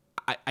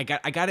 I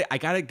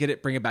gotta get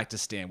it. Bring it back to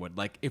Stanwood.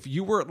 Like if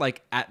you were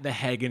like at the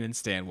Hagen in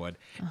Stanwood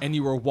and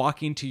you were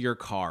walking to your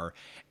car,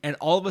 and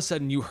all of a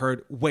sudden you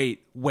heard, wait,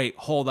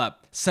 hold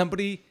up!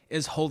 Somebody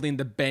is holding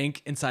the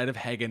bank inside of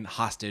Hagen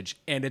hostage,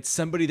 and it's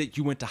somebody that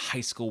you went to high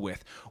school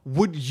with.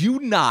 Would you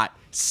not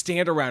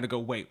stand around and go,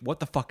 wait, what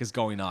the fuck is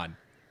going on?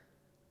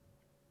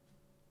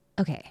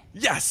 Okay,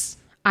 Yes,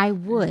 I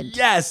would.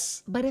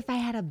 yes. But if I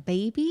had a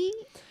baby,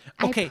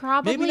 Okay, I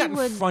probably maybe not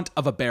would. in front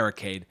of a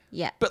barricade.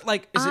 Yeah. But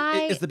like, is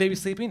I- the baby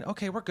sleeping?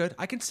 Okay, we're good.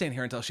 I can stand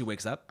here until she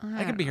wakes up.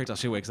 I can be here until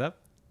she wakes up.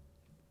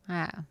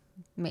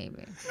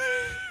 Maybe.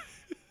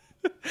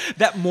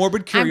 That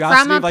morbid I'm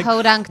curiosity. from a of, like,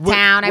 podunk what-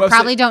 town. I well,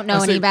 probably don't know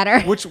I'll say, any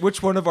better.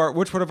 Which one of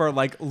our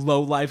like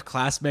low life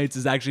classmates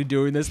is actually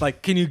doing this?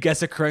 Like, can you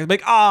guess it correct?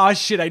 Like, oh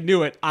shit, I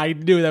knew it. I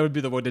knew that would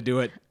be the one to do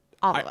it.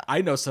 All of us.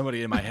 I know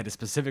somebody in my head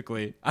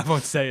specifically. I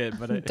won't say it,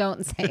 but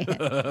Don't say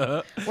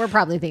it. We're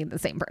probably thinking the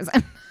same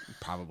person.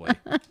 probably.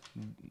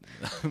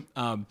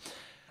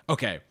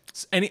 Okay.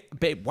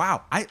 Babe,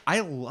 wow. I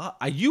love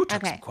you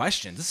took some Okay.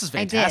 questions. This is I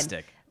did.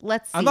 fantastic.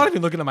 Let's see. I'm not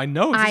even looking at my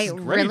notes. This I is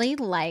great. really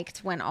liked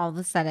when all of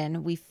a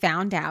sudden we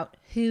found out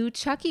who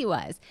Chucky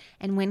was.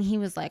 And when he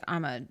was like,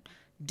 I'm a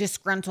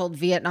disgruntled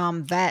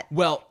Vietnam vet.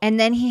 Well- and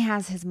then he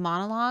has his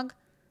monologue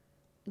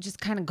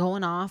just kind of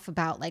going off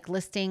about like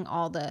listing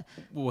all the,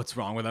 What's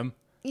wrong with him?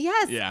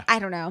 yes, Yeah. I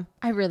don't know.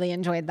 I really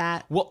enjoyed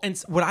that. Well, and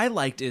what I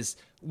liked is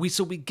we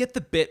get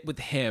the bit with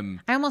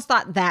him. I almost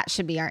thought that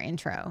should be our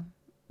intro.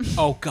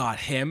 Oh God,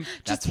 him.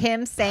 Just That's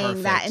him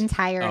saying that perfect.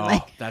 entire, Oh,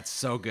 like, that's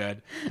so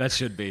good. That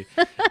should be.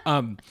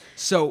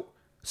 So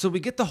we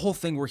get the whole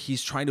thing where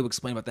he's trying to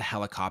explain about the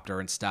helicopter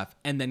and stuff,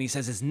 and then he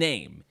says his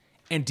name,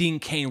 and Dean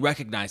Cain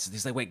recognizes.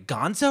 He's like, "Wait,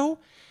 Gonzo?"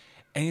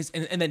 And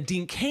then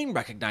Dean Cain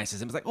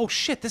recognizes him. He's like, "Oh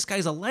shit, this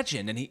guy's a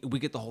legend." And we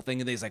get the whole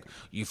thing, and he's like,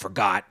 "You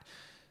forgot."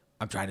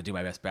 I'm trying to do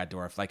my best, Brad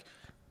Dourif. Like,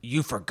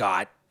 you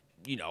forgot.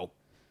 You know,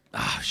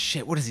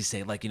 shit. What does he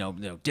say? Like,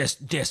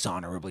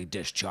 dishonorably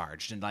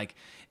discharged, and like.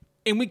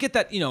 And we get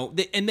that,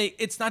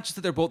 it's not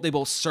just that they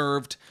both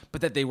served,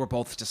 but that they were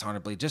both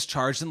dishonorably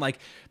discharged. And like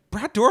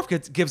Brad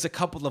Dourif gives a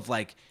couple of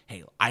like,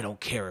 hey, I don't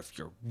care if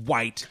you're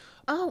white,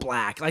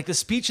 black. Like the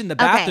speech in the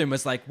bathroom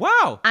was like,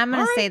 wow. I'm going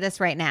all to right. say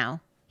this right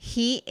now.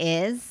 He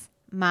is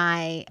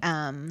my,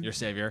 Your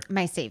savior.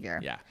 my savior.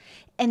 Yeah.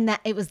 And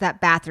that it was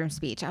that bathroom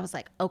speech. I was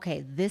like,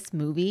 okay, this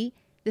movie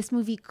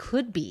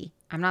could be,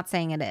 I'm not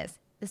saying it is.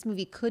 This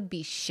movie could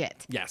be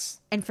shit. Yes.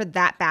 And for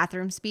that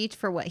bathroom speech,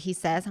 for what he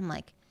says, I'm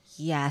like,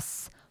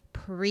 yes,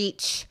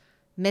 preach,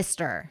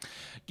 mister.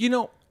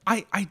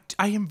 I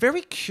am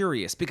very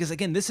curious because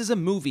again, this is a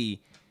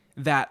movie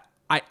that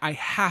I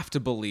have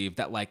to believe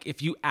that like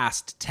if you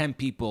asked 10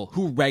 people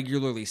who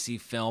regularly see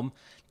film,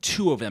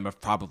 2 of them have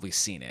probably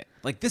seen it.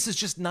 Like this is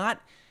just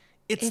not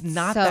it's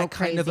not so that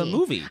kind of a crazy.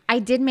 movie. I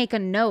did make a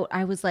note.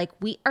 I was like,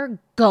 we are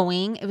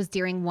going. It was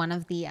during one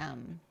of the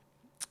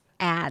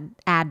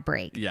ad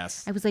break.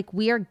 Yes. I was like,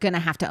 we are going to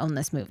have to own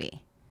this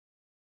movie.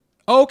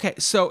 Okay,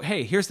 so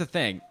hey, here's the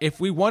thing. If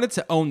we wanted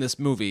to own this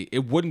movie, the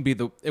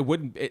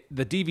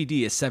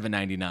DVD is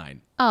 $7.99.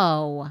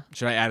 Oh,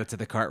 Should I add it to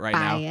the cart right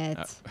buy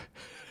now? it.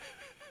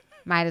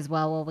 Might as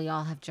well while we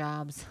all have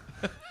jobs.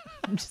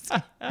 I'm just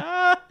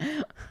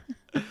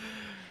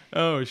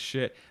Oh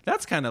shit.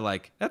 That's kind of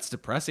like that's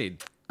depressing.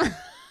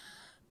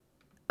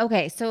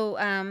 Okay, so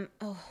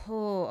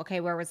okay,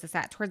 where was this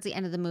at? Towards the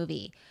end of the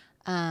movie,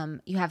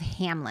 you have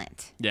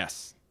Hamlet,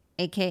 Yes.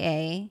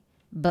 aka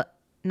but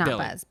not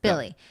Billy. Buzz,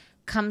 Billy,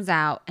 comes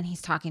out and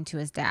he's talking to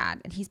his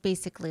dad, and he's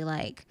basically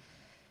like,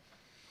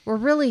 we're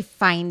really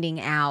finding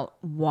out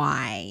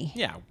why.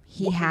 Yeah.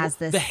 He has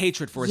this the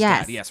hatred for his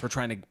yes. dad. Yes, we're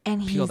trying to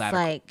And peel he's that.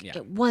 like, Yeah.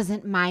 it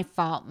wasn't my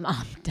fault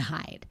mom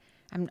died.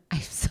 I'm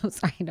so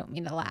sorry. I don't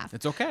mean to laugh.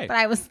 It's okay. But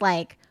I was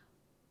like,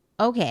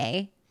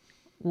 okay,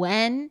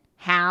 when,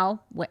 how,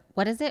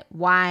 what is it?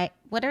 Why?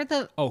 What are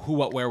the Oh, who,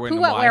 what, where, when, who,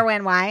 and what, why? where,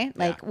 when, why?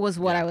 Like Yeah. was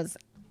what Yeah. I was.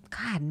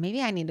 God,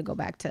 maybe I need to go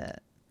back to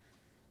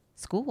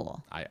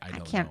school. I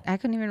don't can't. know. I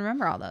couldn't even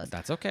remember all those.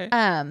 That's okay.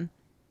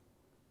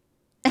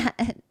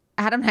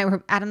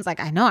 Adam's like,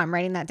 I know, I'm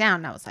writing that down.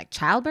 And I was like,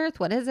 childbirth?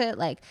 What is it?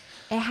 Like,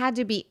 it had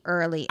to be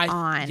early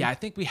on. Yeah, I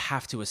think we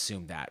have to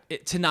assume that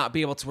to not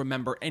be able to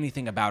remember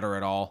anything about her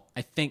at all.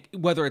 I think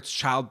whether it's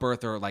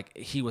childbirth or like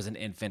he was an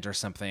infant or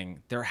something,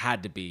 there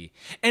had to be.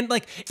 And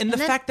the then-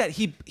 fact that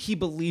he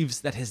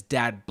believes that his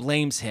dad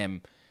blames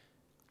him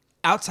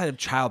outside of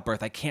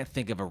childbirth, I can't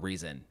think of a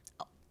reason.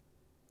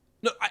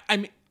 No,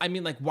 I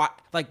mean, like, why?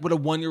 Like, would a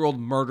 1-year-old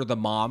murder the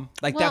mom?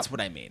 Like, Well, that's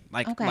what I mean.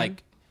 Like, okay.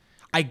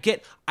 I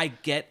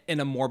get in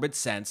a morbid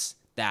sense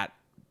that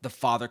the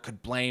father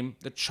could blame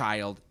the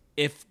child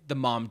if the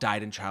mom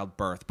died in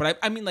childbirth. But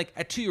I mean, like,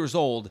 at 2 years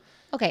old.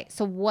 Okay,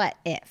 so what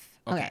if?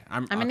 Okay,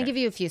 I'm going to okay. give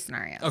you a few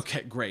scenarios.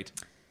 Okay, great.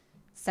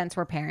 Since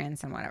we're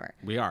parents and whatever.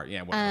 We are.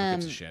 Yeah. Whatever.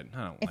 Gives a shit.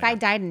 I don't. If like I it.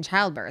 died in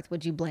childbirth,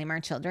 would you blame our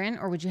children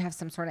or would you have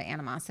some sort of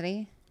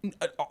animosity?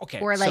 Okay.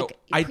 or, so like,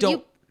 I don't.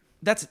 you-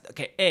 That's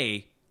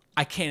okay.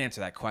 I can't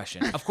answer that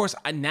question. Of course,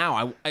 I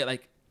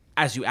like.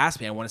 As you asked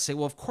me, I want to say,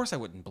 well, of course I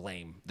wouldn't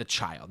blame the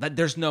child. That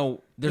there's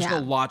no Yeah.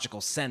 logical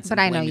sense. But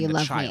in I know blaming you the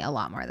love child. me a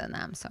lot more than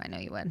them, so I know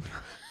you would.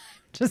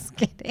 Just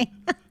kidding.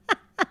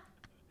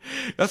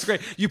 That's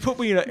great. You put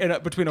me in a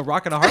between a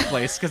rock and a hard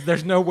place because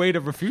there's no way to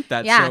refute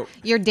that. Yeah, So,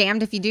 you're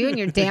damned if you do and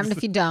you're damned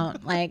if you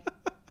don't. Like,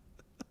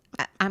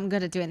 I'm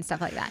good at doing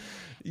stuff like that.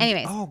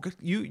 Anyways, oh, good.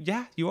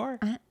 You are.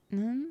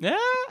 Yeah.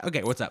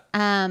 Okay. What's up?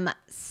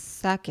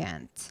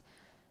 second,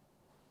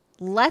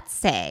 let's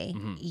say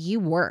you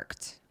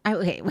worked.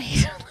 Okay,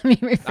 wait. Let me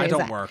rephrase I don't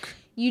that. work.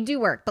 You do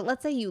work, but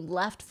let's say you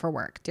left for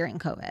work during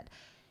COVID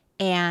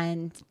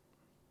and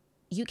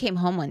you came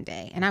home one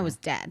day and I was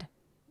dead.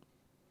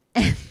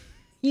 And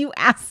you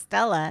asked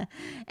Stella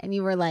and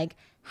you were like,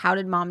 how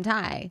did mom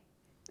die?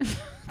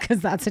 Because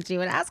that's what you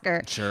would ask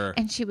her. Sure.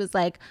 And she was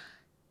like,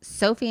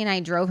 Sophie and I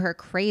drove her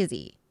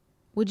crazy.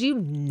 Would you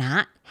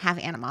not have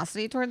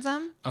animosity towards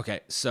them? Okay,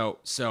 so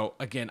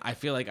again, I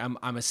feel like I'm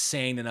a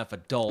sane enough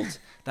adult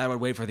that I would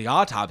wait for the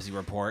autopsy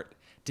report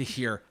to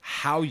hear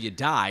how you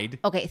died.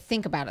 Okay,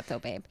 think about it though,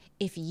 babe.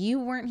 If you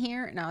weren't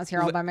here and I was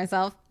here all by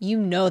myself, you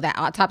know that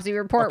autopsy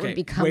report would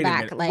be come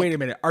back like. Wait a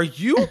minute. Are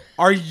you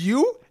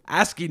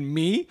asking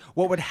me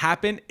what would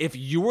happen if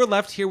you were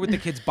left here with the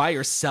kids by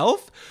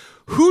yourself?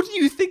 Who do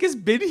you think has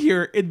been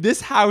here in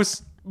this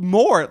house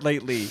more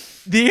lately?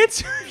 The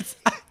answer is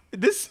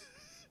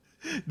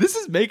This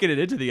is making it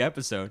into the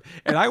episode,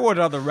 and I want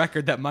it on the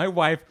record that my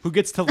wife, who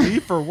gets to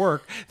leave for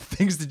work,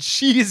 thinks that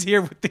she is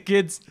here with the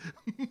kids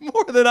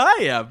more than I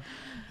am.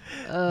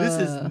 This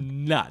is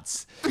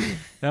nuts.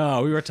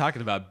 Oh, we were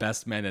talking about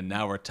best men, and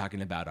now we're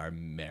talking about our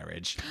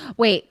marriage.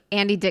 Wait,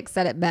 Andy Dick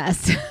said it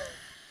best.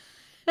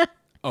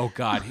 Oh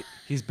God,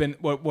 he's been.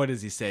 What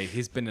does he say?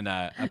 He's been in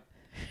a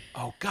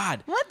oh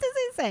God, What does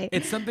he say?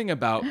 it's something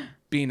about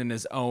being in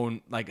his own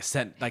like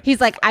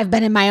He's like, I've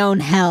been in my own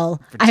hell.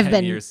 for I've 10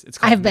 been. years. It's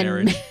called I've been.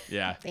 marriage.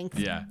 Yeah. Thanks.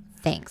 Yeah.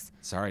 Thanks.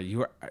 Sorry,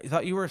 I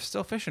thought you were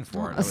still fishing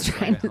for it. I was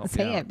trying to help you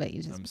say out. it, but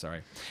you just. I'm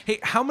sorry. Hey,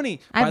 how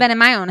many? I've been in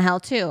my own hell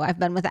too. I've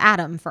been with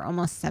Adam for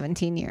almost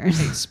 17 years.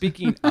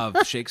 Speaking of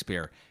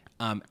Shakespeare,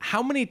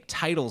 how many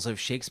titles of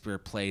Shakespeare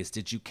plays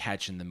did you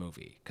catch in the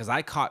movie? Because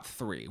I caught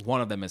 3.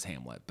 One of them is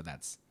Hamlet, but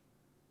that's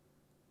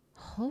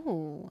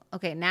Oh,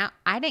 okay. Now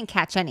I didn't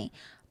catch any,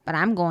 but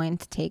I'm going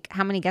to take.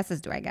 How many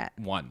guesses do I get?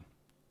 1.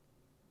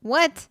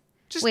 What?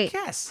 Just Wait,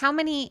 guess. How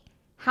many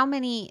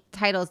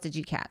titles did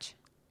you catch?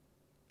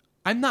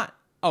 I'm not.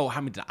 Oh, how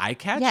many did I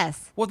catch?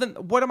 Yes. Well, then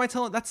what am I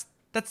telling? That's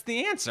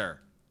the answer.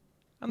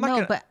 I'm not No,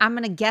 gonna. but I'm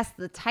gonna guess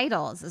the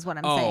titles. Is what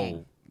I'm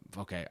saying.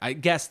 Oh, okay. I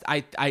guessed.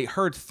 I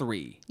heard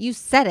 3. You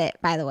said it,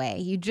 by the way.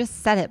 You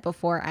just said it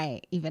before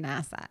I even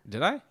asked that.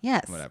 Did I?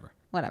 Yes.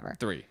 Whatever.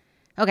 3.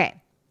 Okay.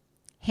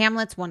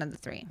 Hamlet's one of the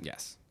 3.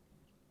 Yes.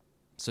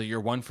 So you're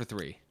 1 for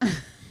 3.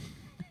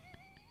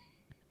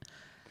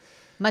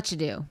 Much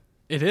Ado.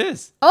 It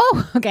is.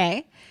 Oh,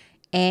 okay.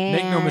 And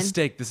Make no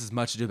mistake, this is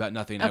Much Ado About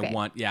Nothing. Okay. I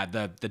want,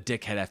 the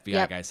dickhead FBI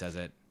Yep. guy says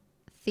it.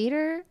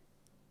 Theater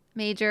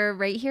major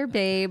right here,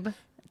 babe.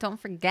 Don't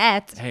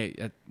forget. Hey,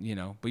 but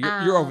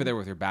you're over there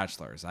with your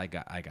bachelor's. I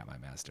got my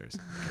master's.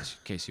 In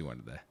case you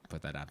wanted to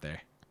put that out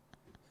there.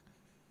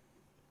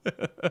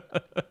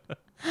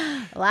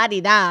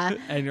 La-di-da.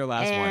 And your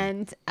last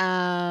one.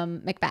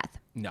 And Macbeth.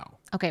 No.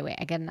 Okay, wait.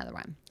 I get another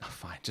one. Oh,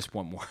 fine, just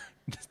one more.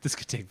 This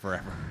could take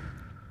forever.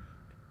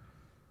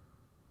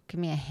 Give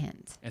me a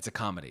hint. It's a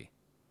comedy.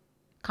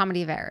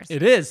 Comedy of Errors.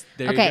 It is.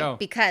 There Okay, you go.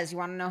 because you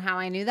want to know how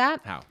I knew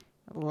that? How?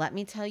 Let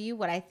me tell you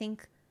what I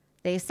think.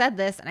 They said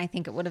this, and I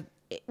think it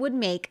would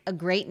make a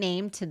great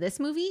name to this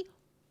movie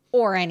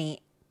or any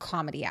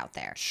comedy out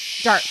there.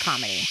 Dark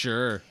comedy.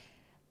 Sure.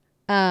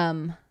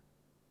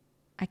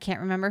 I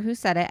can't remember who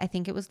said it. I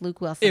think it was Luke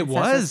Wilson. It says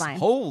was. this line.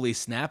 Holy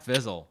snap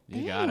fizzle.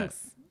 You got it.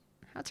 Thanks.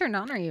 How turned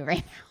on are you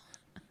right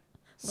now?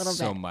 A little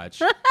So bit.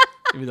 much.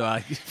 Even though I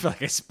feel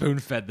like I spoon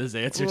fed this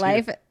answer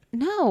Life. to you.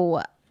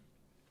 No.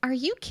 Are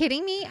you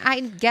kidding me?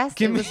 I guess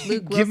Give it me, was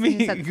Luke give Wilson me,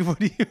 who said what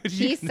do you,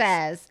 he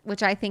says,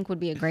 which I think would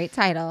be a great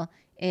title,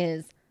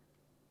 is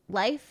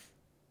life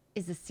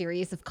is a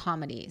series of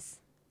comedies.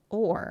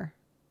 Or,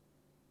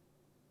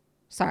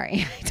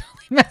 sorry, I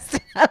totally messed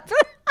it up.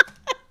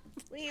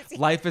 Please.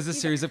 Life is a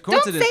series of Don't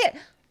coincidences. say it.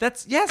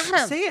 That's, yes,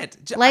 Adam, say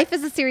it. Life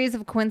is a series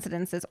of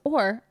coincidences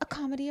or a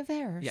comedy of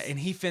errors. Yeah, and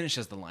he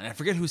finishes the line. I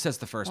forget who says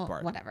the first Well,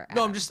 part. whatever.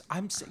 No,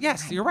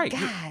 yes, My you're right.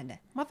 God.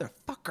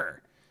 Motherfucker.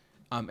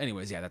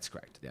 Anyways, yeah, that's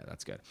correct. Yeah,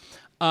 that's good.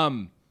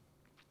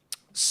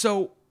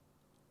 So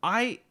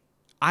I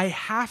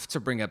have to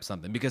bring up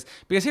something because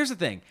here's the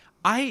thing.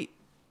 I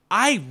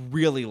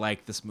really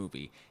like this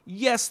movie.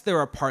 Yes, there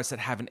are parts that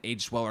haven't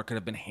aged well or could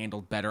have been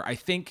handled better. I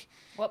think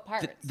What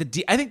parts?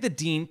 I think the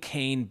Dean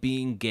Cain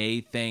being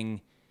gay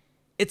thing,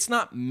 it's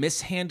not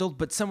mishandled,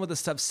 but some of the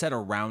stuff said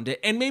around it,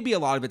 and maybe a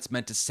lot of it's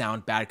meant to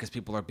sound bad because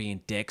people are being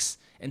dicks,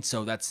 and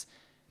so that's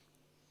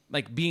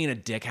like being a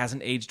dick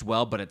hasn't aged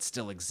well, but it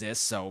still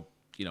exists. So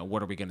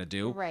what are we gonna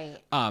do? Right.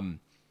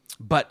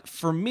 But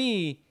for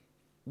me,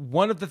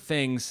 one of the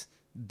things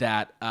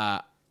that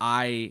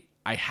I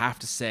have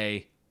to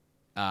say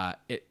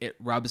it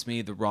rubs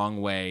me the wrong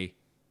way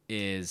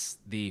is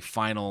the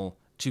final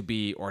to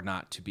be or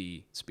not to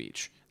be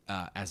speech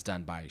as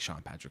done by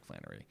Sean Patrick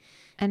Flanery.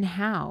 And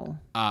how?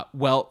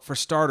 Well, for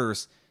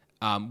starters,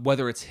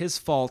 whether it's his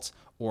fault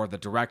or the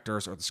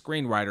directors or the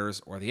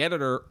screenwriters or the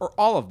editor or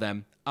all of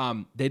them,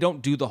 they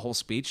don't do the whole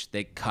speech.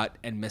 They cut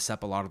and miss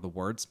up a lot of the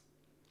words.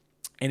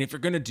 And if you're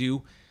going to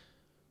do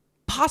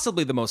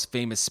possibly the most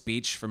famous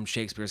speech from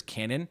Shakespeare's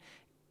canon,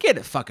 get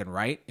it fucking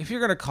right. If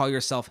you're going to call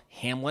yourself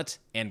Hamlet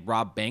and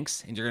Rob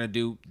Banks and you're going to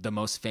do the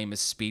most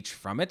famous speech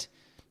from it,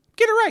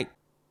 get it right.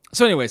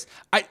 So anyways,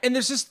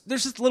 there's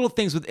just little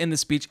things within the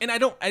speech, and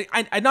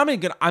I'm not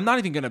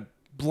even gonna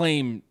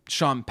blame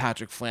Sean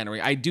Patrick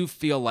Flanery. I do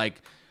feel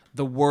like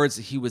the words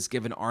that he was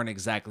given aren't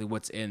exactly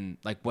what's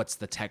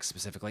the text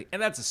specifically, and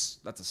that's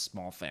a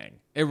small thing.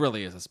 It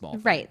really is a small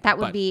thing. Right. That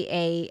would But, be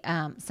a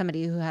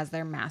somebody who has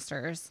their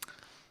master's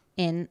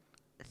in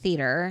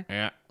theater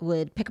yeah,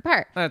 would pick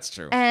apart. that's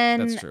true.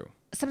 And That's true.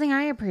 something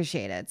I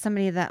appreciated,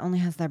 somebody that only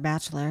has their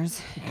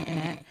bachelor's in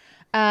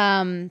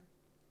it.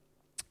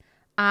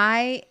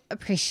 I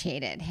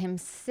appreciated him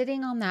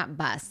sitting on that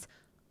bus,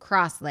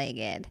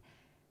 cross-legged,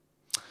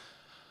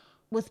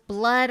 with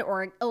blood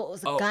or it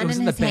was a gun it was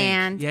in in the his bank.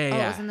 hand. Yeah, Oh,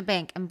 yeah. it was in the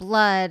bank and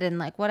blood and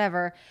like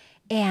whatever,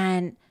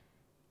 and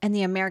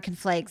the American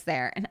flag's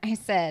there. And I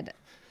said,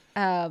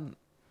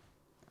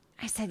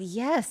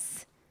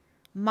 yes,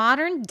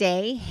 modern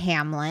day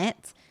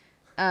Hamlet,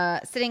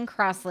 sitting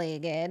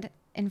cross-legged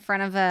in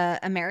front of a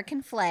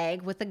American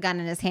flag with a gun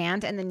in his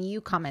hand, and then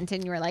you commented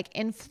and you were like,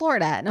 in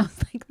Florida, and I was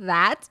like,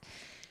 that.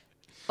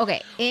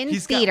 Okay, in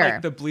He's theater. got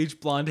like the bleach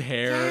blonde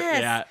hair.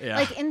 Yes. Yeah.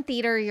 Like in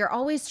theater, you're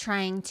always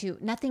trying to,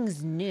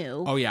 nothing's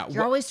new. Oh, yeah.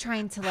 You're always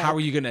trying to like. How are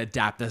you gonna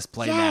adapt this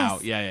play now?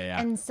 Yeah.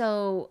 And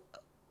so,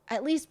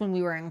 at least when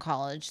we were in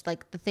college,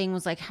 like the thing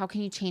was like, how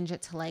can you change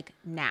it to like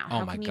now? Oh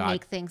How my can you God.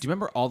 make things? Do you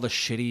remember all the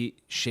shitty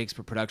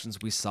Shakespeare productions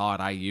we saw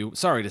at IU?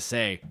 Sorry to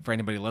say for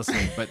anybody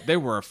listening, but there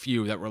were a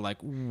few that were like,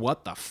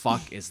 what the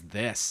fuck is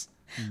this?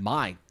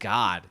 My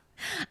God.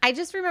 I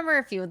just remember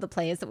a few of the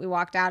plays that we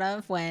walked out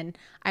of when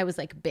I was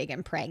like big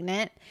and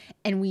pregnant,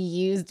 and we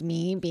used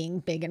me being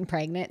big and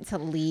pregnant to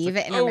leave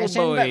at intermission.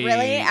 oh But boy,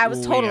 really, I was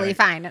we totally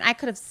gotta- fine, and I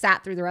could have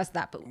sat through the rest of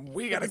that. But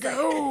We gotta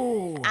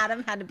go.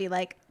 Adam had to be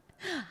like,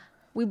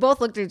 we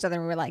both looked at each other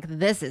and we were like,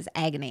 "This is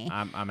agony.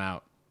 I'm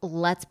out.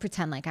 Let's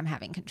pretend like I'm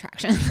having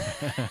contractions."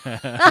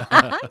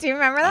 Do you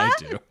remember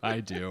that?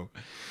 I do.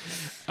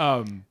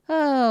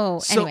 Oh,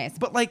 So, anyways,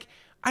 but like,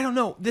 I don't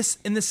know.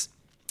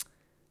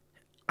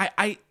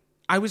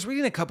 I was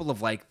reading a couple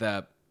of like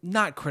the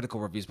not critical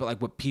reviews, but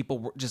like what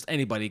people just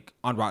anybody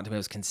on Rotten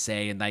Tomatoes can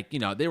say, and like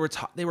they were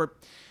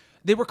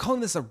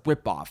calling this a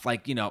ripoff,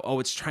 like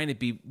it's trying to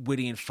be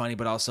witty and funny,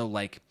 but also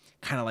like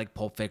kind of like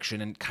Pulp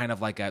Fiction and kind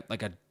of like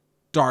a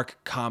dark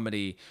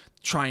comedy,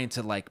 trying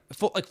to like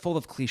full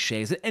of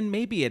cliches, and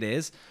maybe it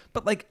is,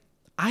 but like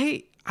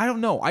I don't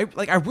know, I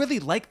really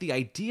like the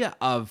idea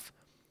of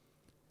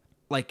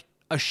like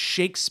a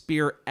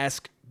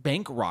Shakespeare-esque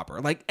bank robber.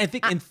 Like I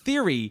think in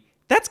theory.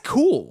 That's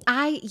cool.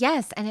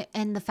 yes,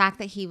 and the fact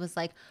that he was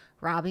like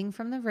robbing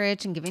from the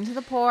rich and giving to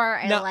the poor,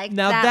 I like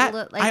now that.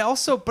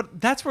 But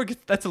that's where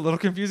that's a little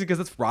confusing because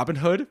that's Robin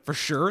Hood for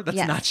sure. That's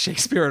Yes. not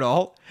Shakespeare at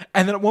all.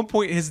 And then at one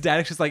point, his dad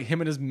is just like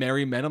him and his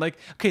merry men. I'm like,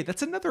 okay,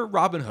 that's another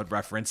Robin Hood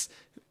reference.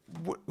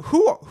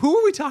 Who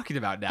are we talking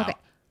about now? Okay,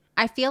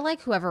 I feel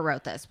like whoever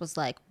wrote this was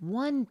like,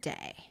 one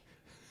day,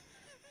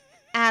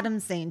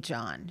 Adam St.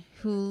 John,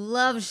 who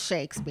loves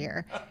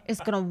Shakespeare, is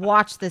gonna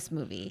watch this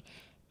movie,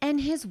 and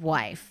his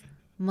wife,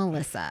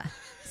 Melissa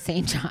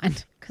St. John,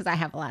 because I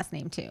have a last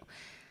name too,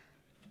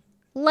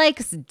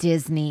 likes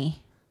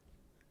Disney.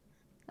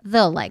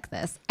 They'll like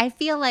this. I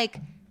feel like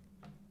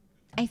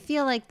I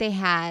feel like they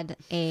had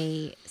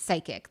a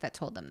psychic that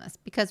told them this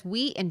because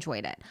we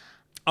enjoyed it.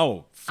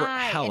 Oh, for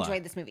I hella.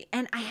 enjoyed this movie.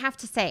 And I have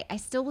to say, I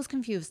still was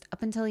confused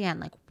up until the end.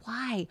 Like,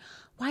 why?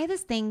 Why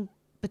this thing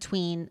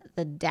between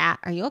the dad?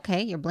 Are you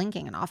okay? You're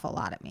blinking an awful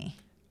lot at me.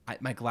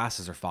 My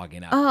glasses are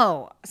fogging up.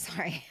 Oh,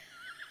 sorry.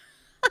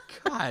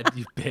 God,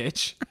 you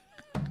bitch.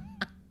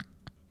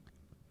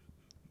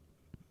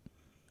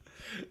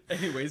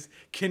 Anyways,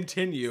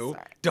 continue.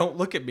 Sorry. Don't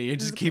look at me and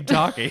just keep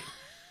talking.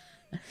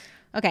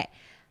 Okay.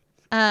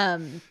 I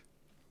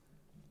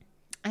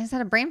just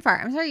had a brain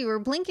fart. I'm sorry, you were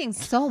blinking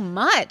so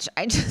much.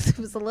 It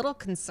was a little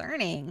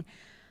concerning.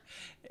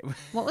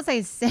 What was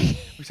I saying?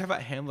 We talking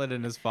about Hamlet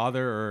and his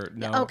father, or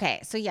no? Okay,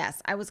 so yes,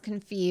 I was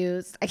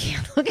confused. I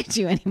can't look at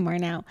you anymore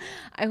now.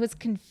 I was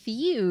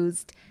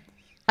confused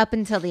up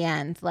until the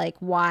end, like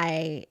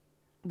why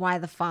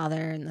the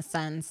father and the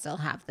son still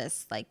have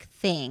this like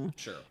thing.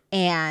 Sure.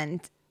 And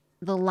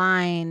the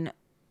line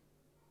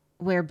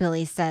where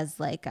Billy says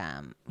like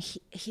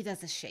he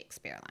does a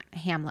Shakespeare line, a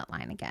Hamlet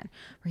line again,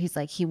 where he's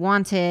like he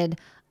wanted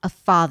a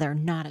father,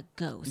 not a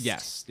ghost.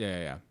 Yes.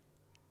 Yeah.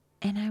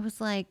 And I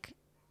was like,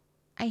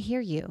 I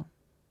hear you.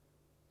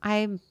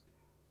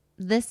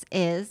 This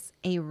is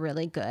a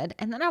really good.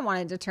 And then I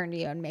wanted to turn to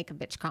you and make a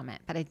bitch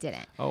comment, but I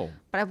didn't. Oh.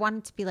 But I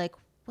wanted to be like,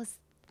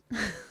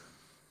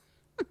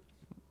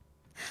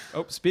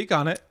 Oh, speak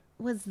on it.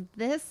 was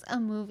this a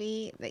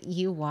movie that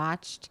you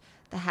watched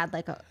that had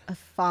like a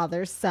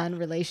father-son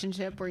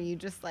relationship where you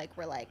just like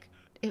were like,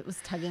 it was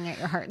tugging at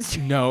your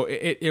heartstrings? No,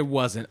 it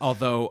wasn't.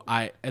 Although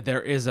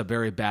there is a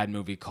very bad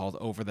movie called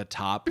Over the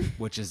Top,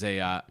 which is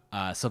a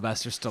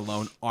Sylvester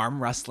Stallone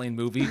arm wrestling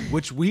movie,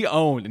 which we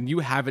own and you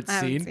haven't I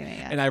haven't seen. seen it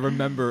yet. And I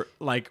remember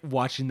like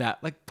watching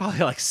that, like probably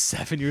like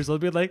 7 years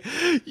old, being like,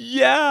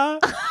 yeah,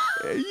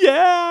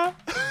 yeah.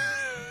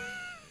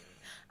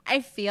 I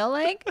feel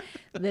like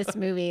this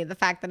movie, the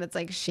fact that it's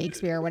like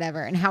Shakespeare or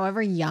whatever, and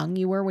however young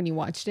you were when you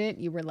watched it,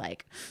 you were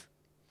like,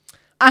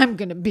 I'm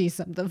gonna be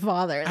something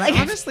father. Like,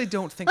 I honestly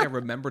don't think I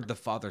remembered the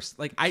father's.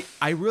 Like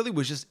I really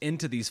was just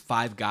into these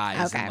five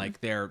guys Okay. and like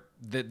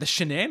the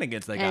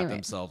shenanigans they got Anyway.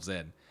 themselves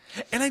in.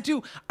 And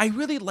I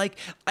really like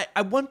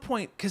at one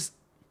point, because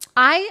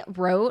I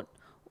wrote.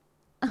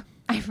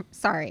 I'm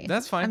sorry.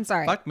 that's fine. I'm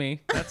sorry. Fuck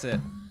me. That's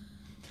it.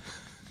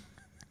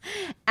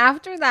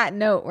 After that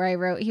note where I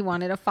wrote he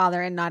wanted a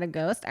father and not a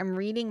ghost, I'm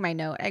reading my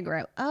note. I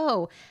wrote,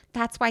 oh,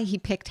 that's why he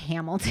picked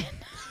Hamilton.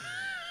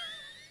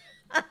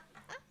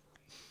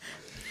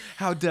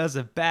 How does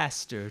a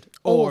bastard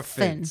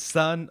Orphan. orphan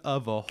son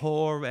of a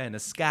whore and a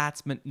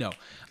Scotsman? No,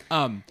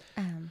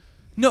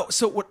 no.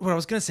 So what I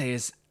was gonna say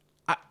is,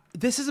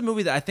 this is a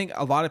movie that I think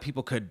a lot of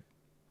people could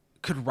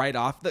write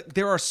off.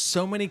 There are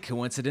so many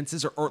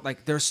coincidences, or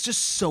like there's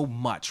just so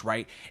much,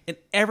 right? And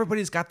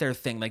everybody's got their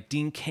thing. Like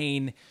Dean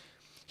Cain,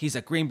 he's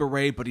a Green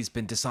Beret, but he's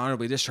been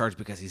dishonorably discharged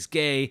because he's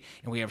gay.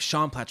 And we have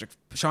Sean Patrick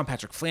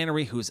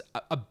Flannery, who's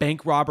a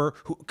bank robber,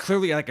 who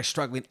clearly like a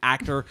struggling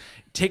actor,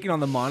 taking on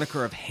the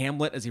moniker of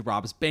Hamlet as he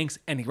robs banks,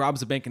 and he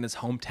robs a bank in his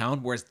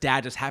hometown where his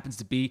dad just happens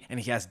to be, and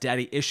he has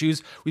daddy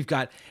issues. We've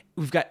got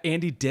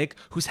Andy Dick,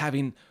 who's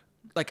having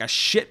like a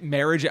shit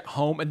marriage at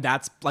home, and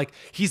that's like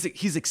he's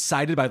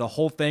excited by the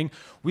whole thing.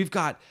 We've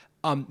got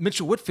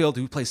Mitchell Whitfield,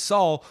 who plays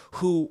Saul,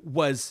 who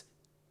was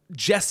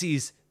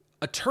Jesse's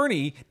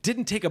attorney,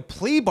 didn't take a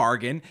plea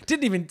bargain,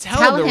 didn't even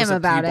tell him there was him a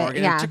about plea it,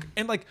 bargain. yeah.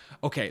 And like,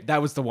 okay, that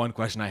was the one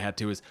question I had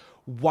too, is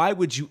why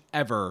would you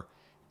ever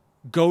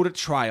go to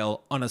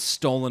trial on a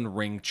stolen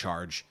ring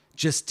charge?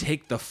 Just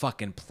take the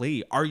fucking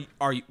plea. Are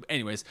you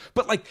anyways,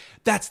 but like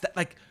that's that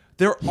like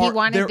there He are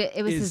wanted there to,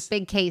 it was his is-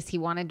 big case. He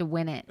wanted to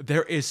win it.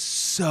 there is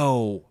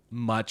so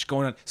much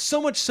going on.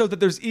 So much so that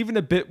there's even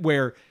a bit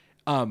where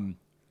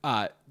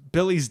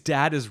Billy's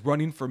dad is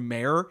running for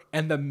mayor,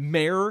 and the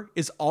mayor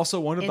is also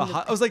one of In the the-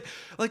 hot. I was like,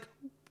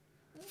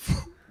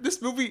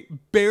 this movie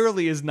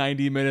barely is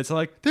 90 minutes. I'm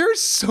like,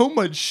 there's so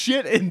much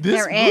shit in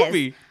this There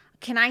movie. is.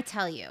 Can I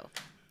tell you?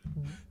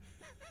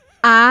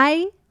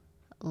 I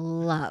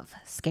love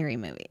scary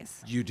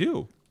movies. You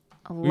do.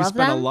 I We've love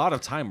spent them. a lot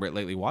of time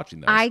lately watching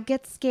those. I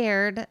get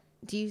scared.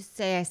 Do you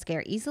say I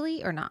scare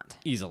easily or not?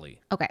 Easily.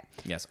 Okay.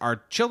 Yes.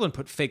 Our children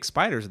put fake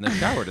spiders in the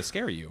shower to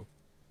scare you.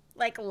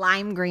 Like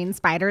lime green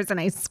spiders, and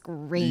I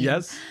scream.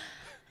 Yes.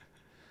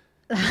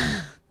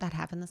 That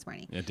happened this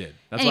morning. It did.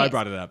 That's why I Anyways.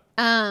 brought it up.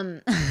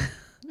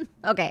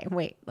 Okay,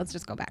 wait. Let's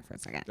just go back for a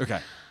second. Okay.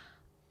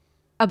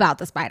 About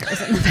the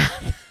spiders in the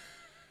bath.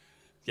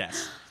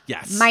 Yes.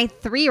 Yes. My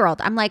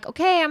 3-year-old, I'm like,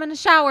 okay, I'm in the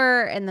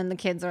shower. And then the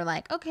kids are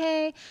like,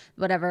 okay,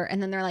 whatever.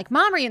 And then they're like,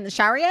 Mom, are you in the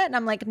shower yet? And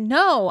I'm like,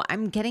 no,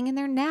 I'm getting in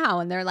there now.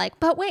 And they're like,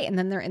 but wait. And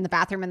then they're in the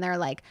bathroom and they're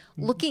like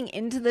looking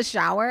into the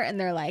shower and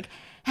they're like,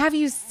 have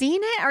you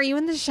seen it? Are you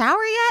in the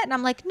shower yet? And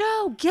I'm like,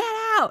 no, get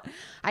out.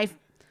 I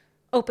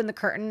open the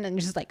curtain and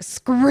just like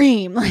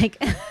scream.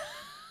 Like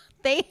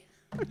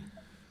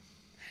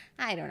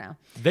I don't know.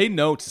 They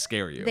know to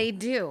scare you. They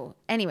do.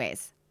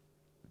 Anyways,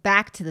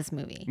 back to this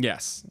movie.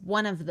 Yes.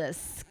 One of the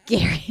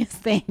scariest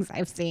things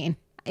I've seen,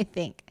 I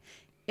think,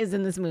 is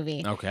in this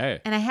movie. Okay.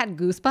 And I had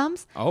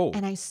goosebumps. Oh.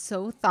 And I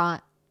so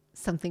thought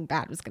something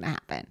bad was going to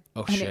happen.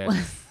 Oh, and shit. It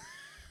was,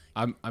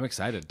 I'm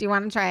excited. do you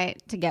want to try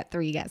to get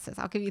 3 guesses?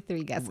 I'll give you 3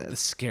 The guesses.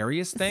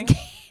 scariest thing?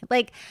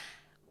 Like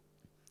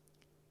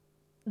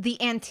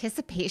the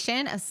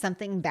anticipation of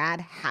something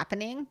bad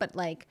happening, but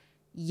like,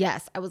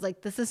 yes, I was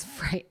like, this is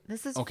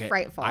Okay.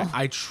 frightful.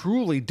 I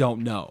truly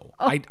don't know.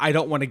 Oh. I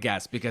don't want to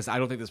guess because I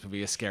don't think this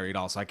movie is scary at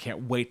all. So I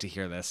can't wait to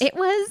hear this. It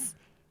was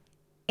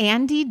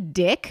Andy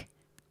Dick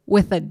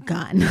with a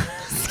gun.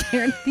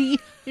 Scared the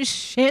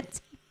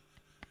shit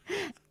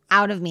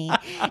out of me,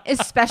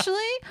 especially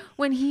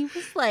when he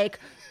was like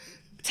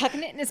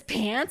tucking it in his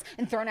pants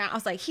and throwing it out. I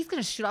was like, he's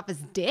gonna shoot off his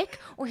dick,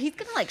 or he's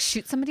gonna like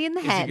shoot somebody in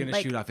the Is head. he going to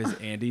Like, shoot off his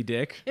Andy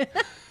dick?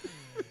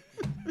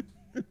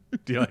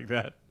 Do you like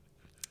that?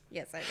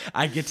 yes, I did.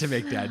 I get to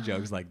make dad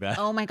jokes like that.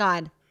 Oh my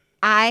god,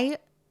 I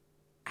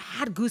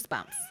had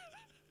goosebumps.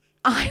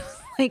 I was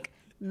like,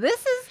 this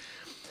is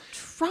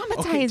traumatizing.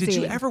 Okay, did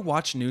you ever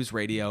watch News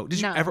Radio? Did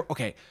you No. ever?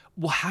 Okay,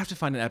 we'll have to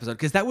find an episode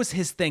because that was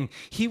his thing.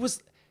 He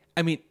was,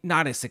 I mean,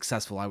 not as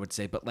successful, I would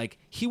say, but like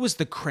he was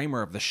the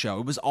Kramer of the show.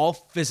 It was all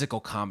physical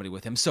comedy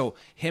with him. So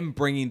him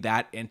bringing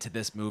that into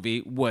this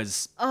movie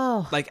was,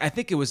 like I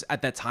think it was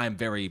at that time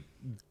very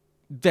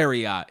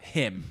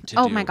him to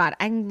do. Oh my god,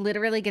 I'm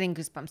literally getting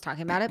goosebumps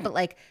talking about it, but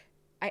like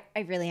I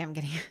really am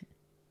getting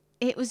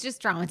it was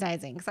just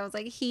traumatizing because I was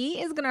like,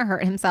 he is gonna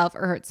hurt himself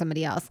or hurt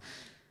somebody else.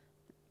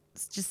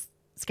 It's just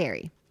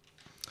scary.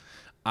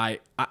 I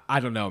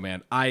don't know,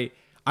 man. I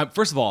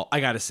first of all, I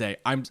gotta say,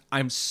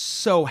 I'm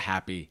so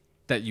happy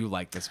that you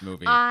like this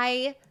movie.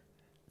 I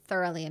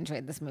thoroughly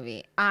enjoyed this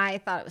movie. I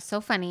thought it was so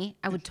funny.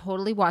 I would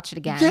totally watch it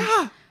again.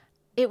 Yeah.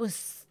 It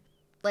was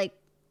like,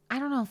 I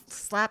don't know if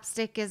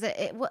slapstick is it.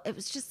 It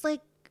was just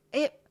like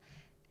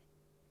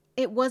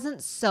it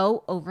wasn't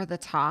so over the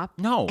top.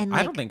 No, And, I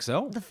like, don't think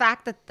so. The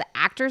fact that the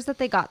actors that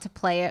they got to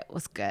play it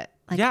was good.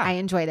 Like, Yeah. I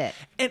enjoyed it.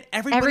 And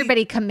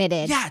Everybody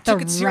committed. Yeah, the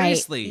took it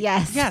seriously. Right,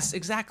 yes. Yes,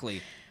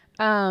 exactly.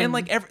 And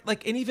like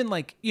and even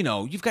like, you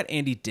know, you've got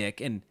Andy Dick,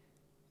 and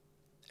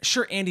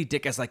sure, Andy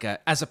Dick as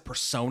a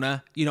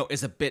persona, you know,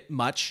 is a bit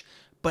much,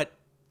 but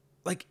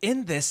like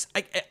in this,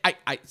 I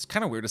it's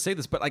kind of weird to say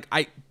this, but like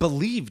I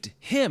believed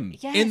him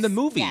in the Yes,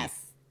 movie. yes.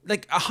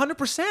 Like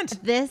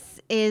 100%. This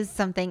is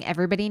something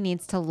everybody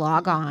needs to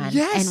log on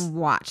Yes. and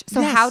watch.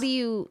 So Yes. how do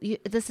you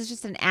this is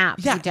just an app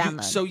Yeah, you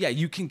download. so yeah,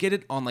 you can get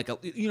it on like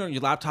your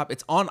laptop.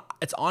 It's on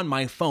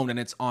my phone and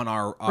it's on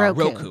our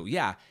Roku. Roku.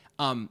 Yeah.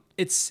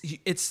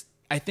 It's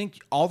I think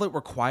all it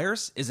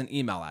requires is an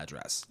email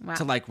address Wow.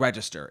 to like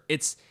register.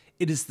 It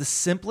is the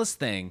simplest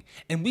thing,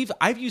 and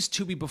I've used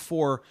Tubi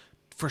before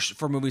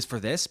for movies for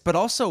this, but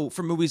also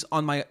for movies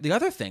on the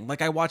other thing.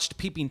 Like I watched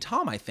Peeping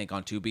Tom, I think,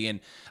 on Tubi, and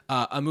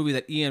a movie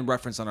that Ian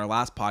referenced on our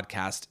last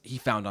podcast, he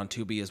found on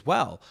Tubi as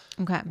well.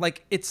 Okay.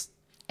 Like It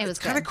was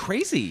kind of good.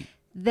 crazy.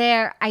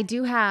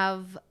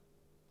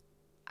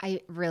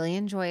 I really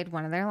enjoyed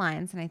one of their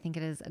lines, and I think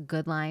it is a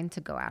good line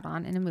to go out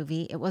on in a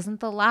movie. It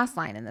wasn't the last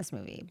line in this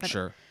movie, but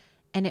Sure.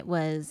 and it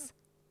was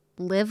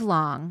live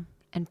long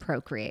and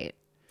procreate.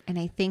 And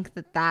I think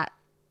that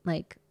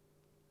like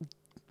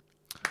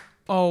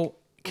Oh,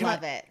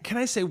 Love it. Can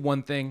I say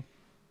one thing?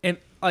 And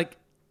like,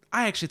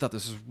 I actually thought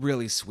this was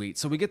really sweet.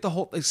 So we get the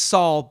whole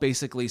Saul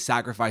basically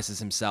sacrifices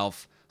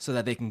himself so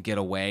that they can get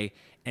away,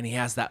 and he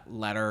has that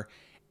letter.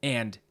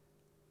 And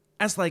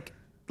as like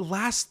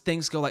last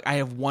things go, like I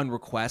have one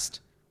request: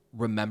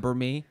 remember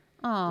me.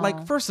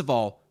 Like first of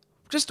all,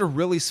 just a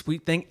really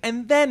sweet thing,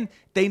 and then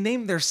they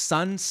name their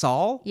son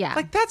Saul. Yeah.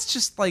 like that's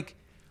just like.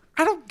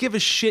 I don't give a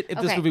shit if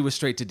this Okay. movie was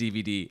straight to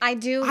DVD. I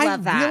do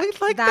love that. I really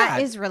like that.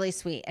 That is really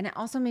sweet. And it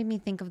also made me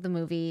think of the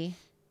movie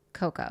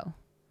Coco.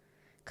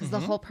 Because the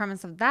whole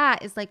premise of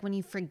that is like when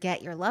you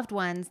forget your loved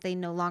ones, they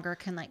no longer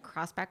can like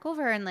cross back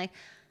over. And like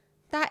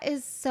that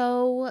is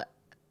so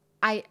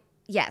I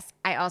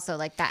also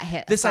like that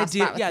hit. a This soft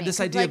idea, spot with yeah, me. this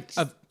 'Cause, idea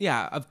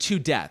like, of two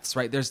deaths,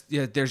 right? There's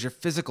your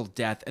physical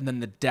death, and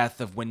then the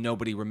death of when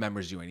nobody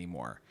remembers you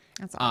anymore.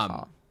 That's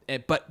awful.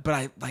 But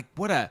I like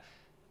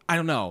I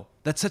don't know.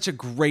 That's such a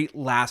great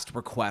last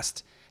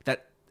request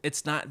that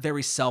it's not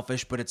very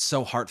selfish, but it's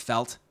so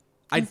heartfelt.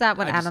 Is that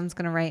what I just- Adam's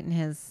gonna write in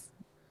his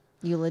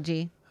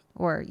eulogy?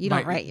 Or you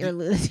don't My- write your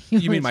eulogy?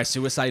 You mean my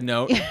suicide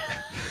note?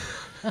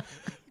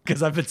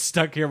 Because I've been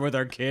stuck here with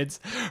our kids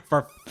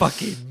for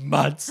fucking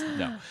months.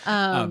 No,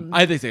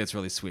 I think it's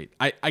really sweet.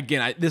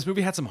 This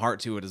movie had some heart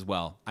to it as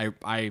well.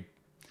 I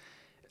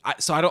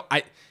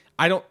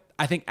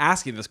think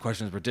asking this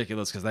question is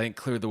ridiculous because I think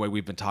clearly the way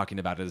we've been talking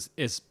about it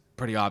is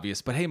pretty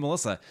obvious. But hey,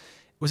 Melissa,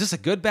 was this a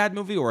good bad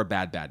movie or a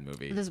bad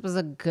movie? This was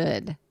a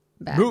good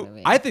bad Mo-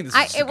 movie. I think this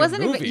was a it good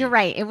wasn't movie. even. You're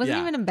right. It wasn't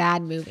Yeah. even a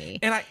bad movie.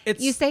 And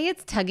you say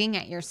it's tugging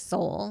at your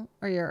soul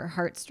or your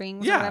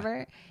heartstrings Yeah. or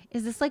whatever.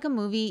 Is this like a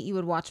movie you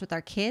would watch with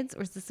our kids,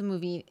 or is this a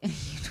movie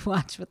you'd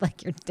watch with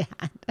like your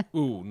dad?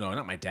 Ooh, no,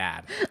 not my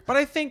dad. But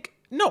I think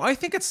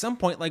at some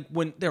point, like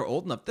when they're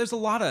old enough, there's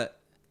some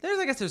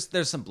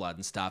blood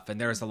and stuff, and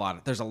there's a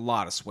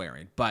lot of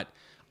swearing. But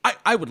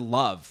I would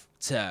love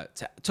to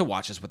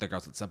watch this with the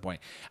girls at some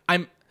point.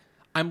 I'm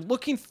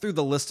looking through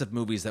the list of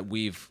movies that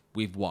we've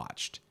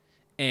watched,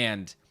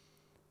 and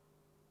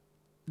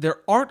there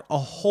aren't a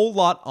whole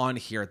lot on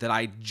here that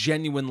I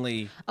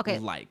genuinely Okay.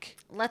 like.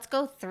 Let's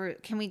go through.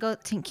 Can we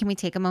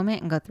take a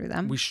moment and go through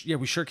them? We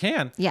sure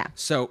can. Yeah.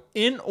 So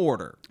in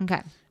order,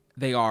 Okay.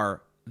 they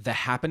are The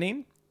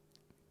Happening,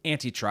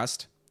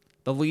 Antitrust,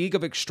 The League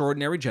of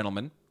Extraordinary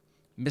Gentlemen,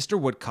 Mr.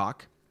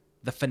 Woodcock,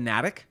 The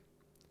Fanatic,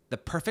 The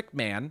Perfect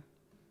Man,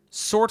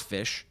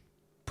 Swordfish,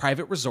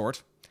 Private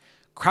Resort,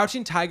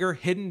 Crouching Tiger,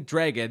 Hidden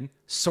Dragon,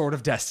 Sword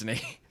of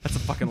Destiny. That's a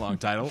fucking long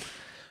title.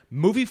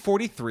 Movie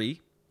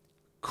 43,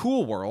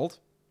 Cool World,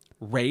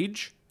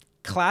 Rage,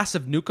 Class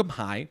of Nukem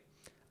High,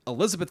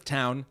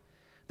 Elizabethtown,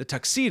 The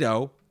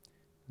Tuxedo,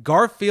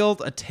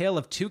 Garfield, A Tale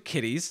of Two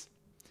Kitties,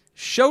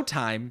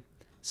 Showtime,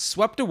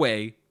 Swept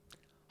Away,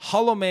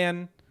 Hollow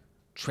Man,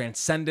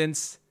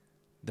 Transcendence,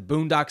 The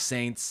Boondock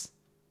Saints,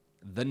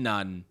 The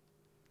Nun,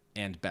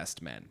 and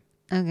Best Men.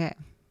 Okay.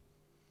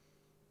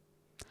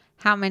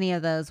 How many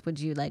of those would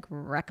you like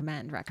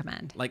recommend?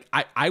 Like,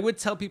 I would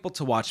tell people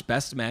to watch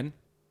Best Men.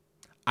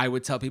 I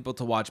would tell people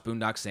to watch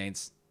Boondock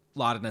Saints. A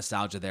lot of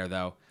nostalgia there,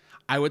 though.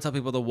 I would tell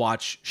people to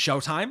watch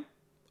Showtime.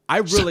 I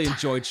really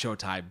enjoyed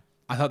Showtime.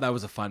 I thought that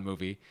was a fun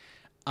movie.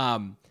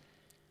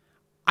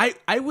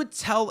 I would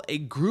tell a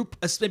group,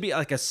 maybe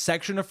like a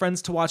section of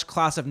friends, to watch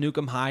Class of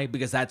Nukem High,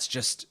 because that's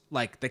just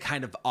like the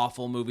kind of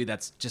awful movie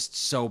that's just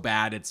so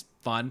bad it's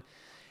fun.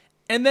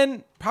 And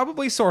then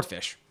probably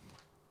Swordfish,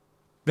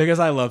 because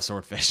I love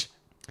Swordfish.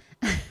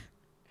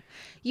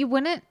 You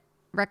wouldn't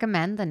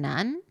recommend The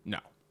Nun? No.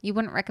 You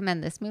wouldn't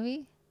recommend this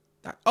movie?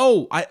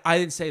 Oh, I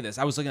didn't say this.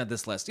 I was looking at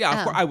this list. Yeah, of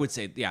Oh. course, I would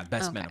say, yeah,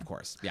 Best Men, of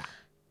course. Yeah.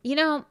 You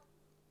know,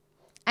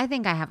 I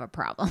think I have a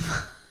problem.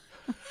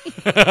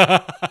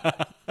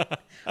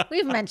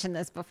 We've mentioned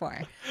this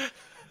before.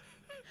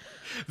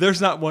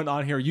 There's not one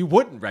on here you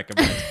wouldn't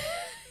recommend.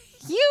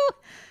 You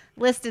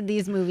listed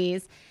these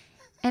movies,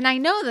 and I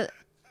know that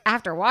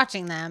after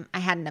watching them, I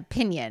had an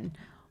opinion,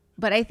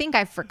 but I think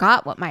I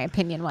forgot what my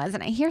opinion was.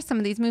 And I hear some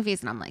of these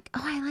movies, and I'm like,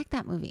 oh, I like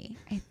that movie.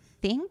 I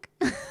think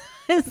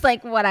it's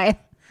like what I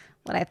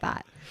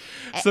thought.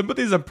 Some of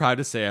these I'm proud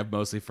to say I've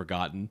mostly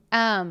forgotten.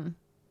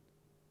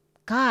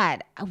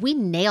 God, we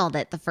nailed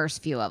it. The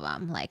first few of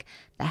them, like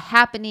The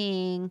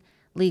Happening,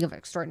 League of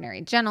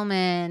Extraordinary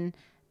Gentlemen,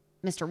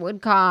 Mr.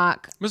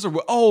 Woodcock. Mr.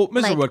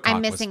 Like, Woodcock.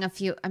 I'm missing a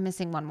few. I'm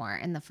missing one more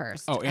in the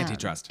first. Oh,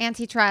 Antitrust.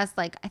 Antitrust.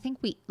 Like, I think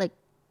we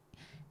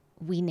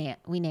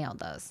nailed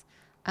those.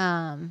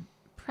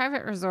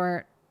 Private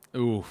Resort.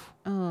 Oof.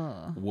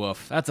 Oh.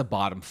 Woof. That's a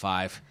bottom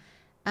 5.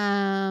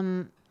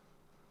 I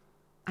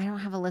don't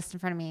have a list in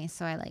front of me,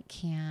 so I like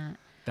can't.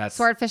 That's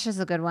Swordfish is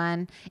a good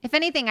one. If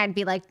anything, I'd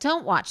be like,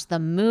 don't watch the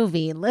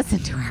movie. Listen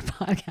to our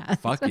podcast.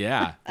 fuck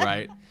yeah,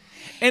 right?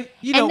 And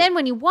you know, And then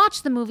when you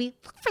watch the movie,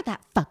 look for that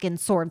fucking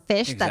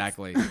swordfish.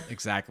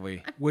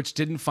 exactly. Which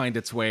didn't find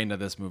its way into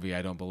this movie,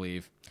 I don't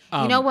believe.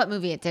 You know what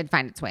movie it did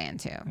find its way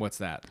into? What's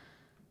that?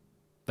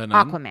 The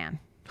Nun? Aquaman.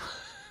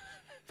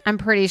 I'm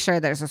pretty sure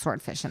there's a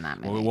swordfish in that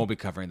movie. Well, we won't be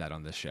covering that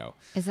on this show.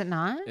 Is it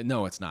not?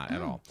 No, it's not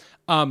at all.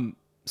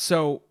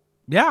 So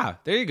yeah,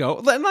 there you go.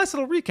 A nice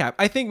little recap.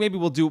 I think maybe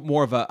we'll do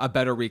more of a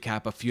better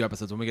recap a few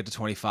episodes when we get to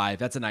 25.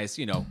 That's a nice,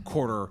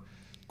 quarter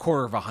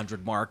of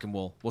 100 mark, and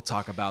we'll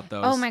talk about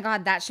those. Oh my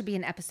God, that should be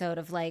an episode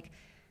of like,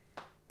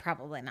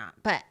 probably not,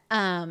 but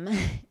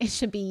it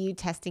should be you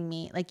testing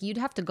me. Like, you'd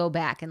have to go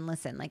back and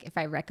listen, like if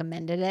I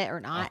recommended it or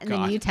not, Oh, and then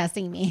God. you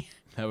testing me,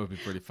 That would be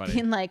pretty funny.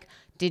 being like,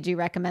 did you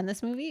recommend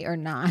this movie or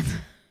not?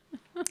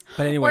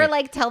 But anyway, Or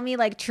like tell me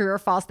like true or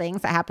false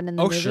things that happen in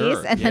the movies,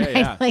 sure. and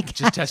then I like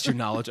just test your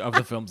knowledge of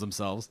the films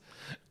themselves.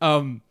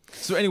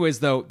 So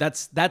anyways, though,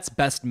 that's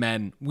Best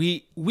Men.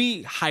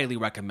 We highly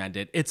recommend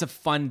it. It's a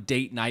fun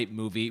date night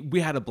movie. We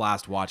had a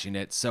blast watching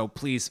it. So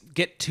please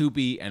get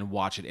Tubi and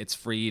watch it. It's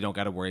free. You don't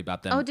got to worry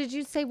about them. Oh, did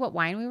you say what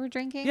wine we were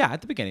drinking? Yeah,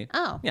 at the beginning.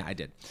 Oh. Yeah, I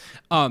did.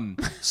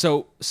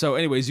 So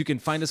anyways, you can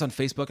find us on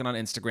Facebook and on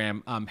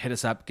Instagram. Hit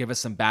us up. Give us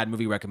some bad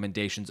movie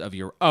recommendations of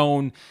your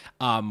own.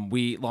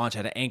 We launch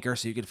at Anchor,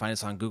 so you can find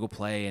us on Google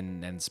Play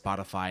and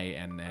Spotify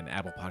and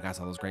Apple Podcasts,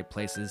 all those great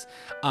places.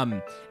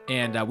 And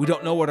we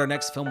don't know what our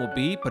next film will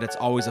be, but it's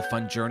always a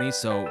fun journey.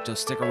 So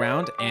just stick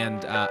around.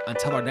 And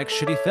until our next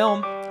shitty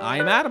film, I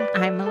am Adam.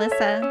 I'm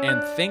Melissa.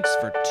 And thanks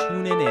for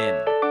tuning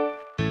in.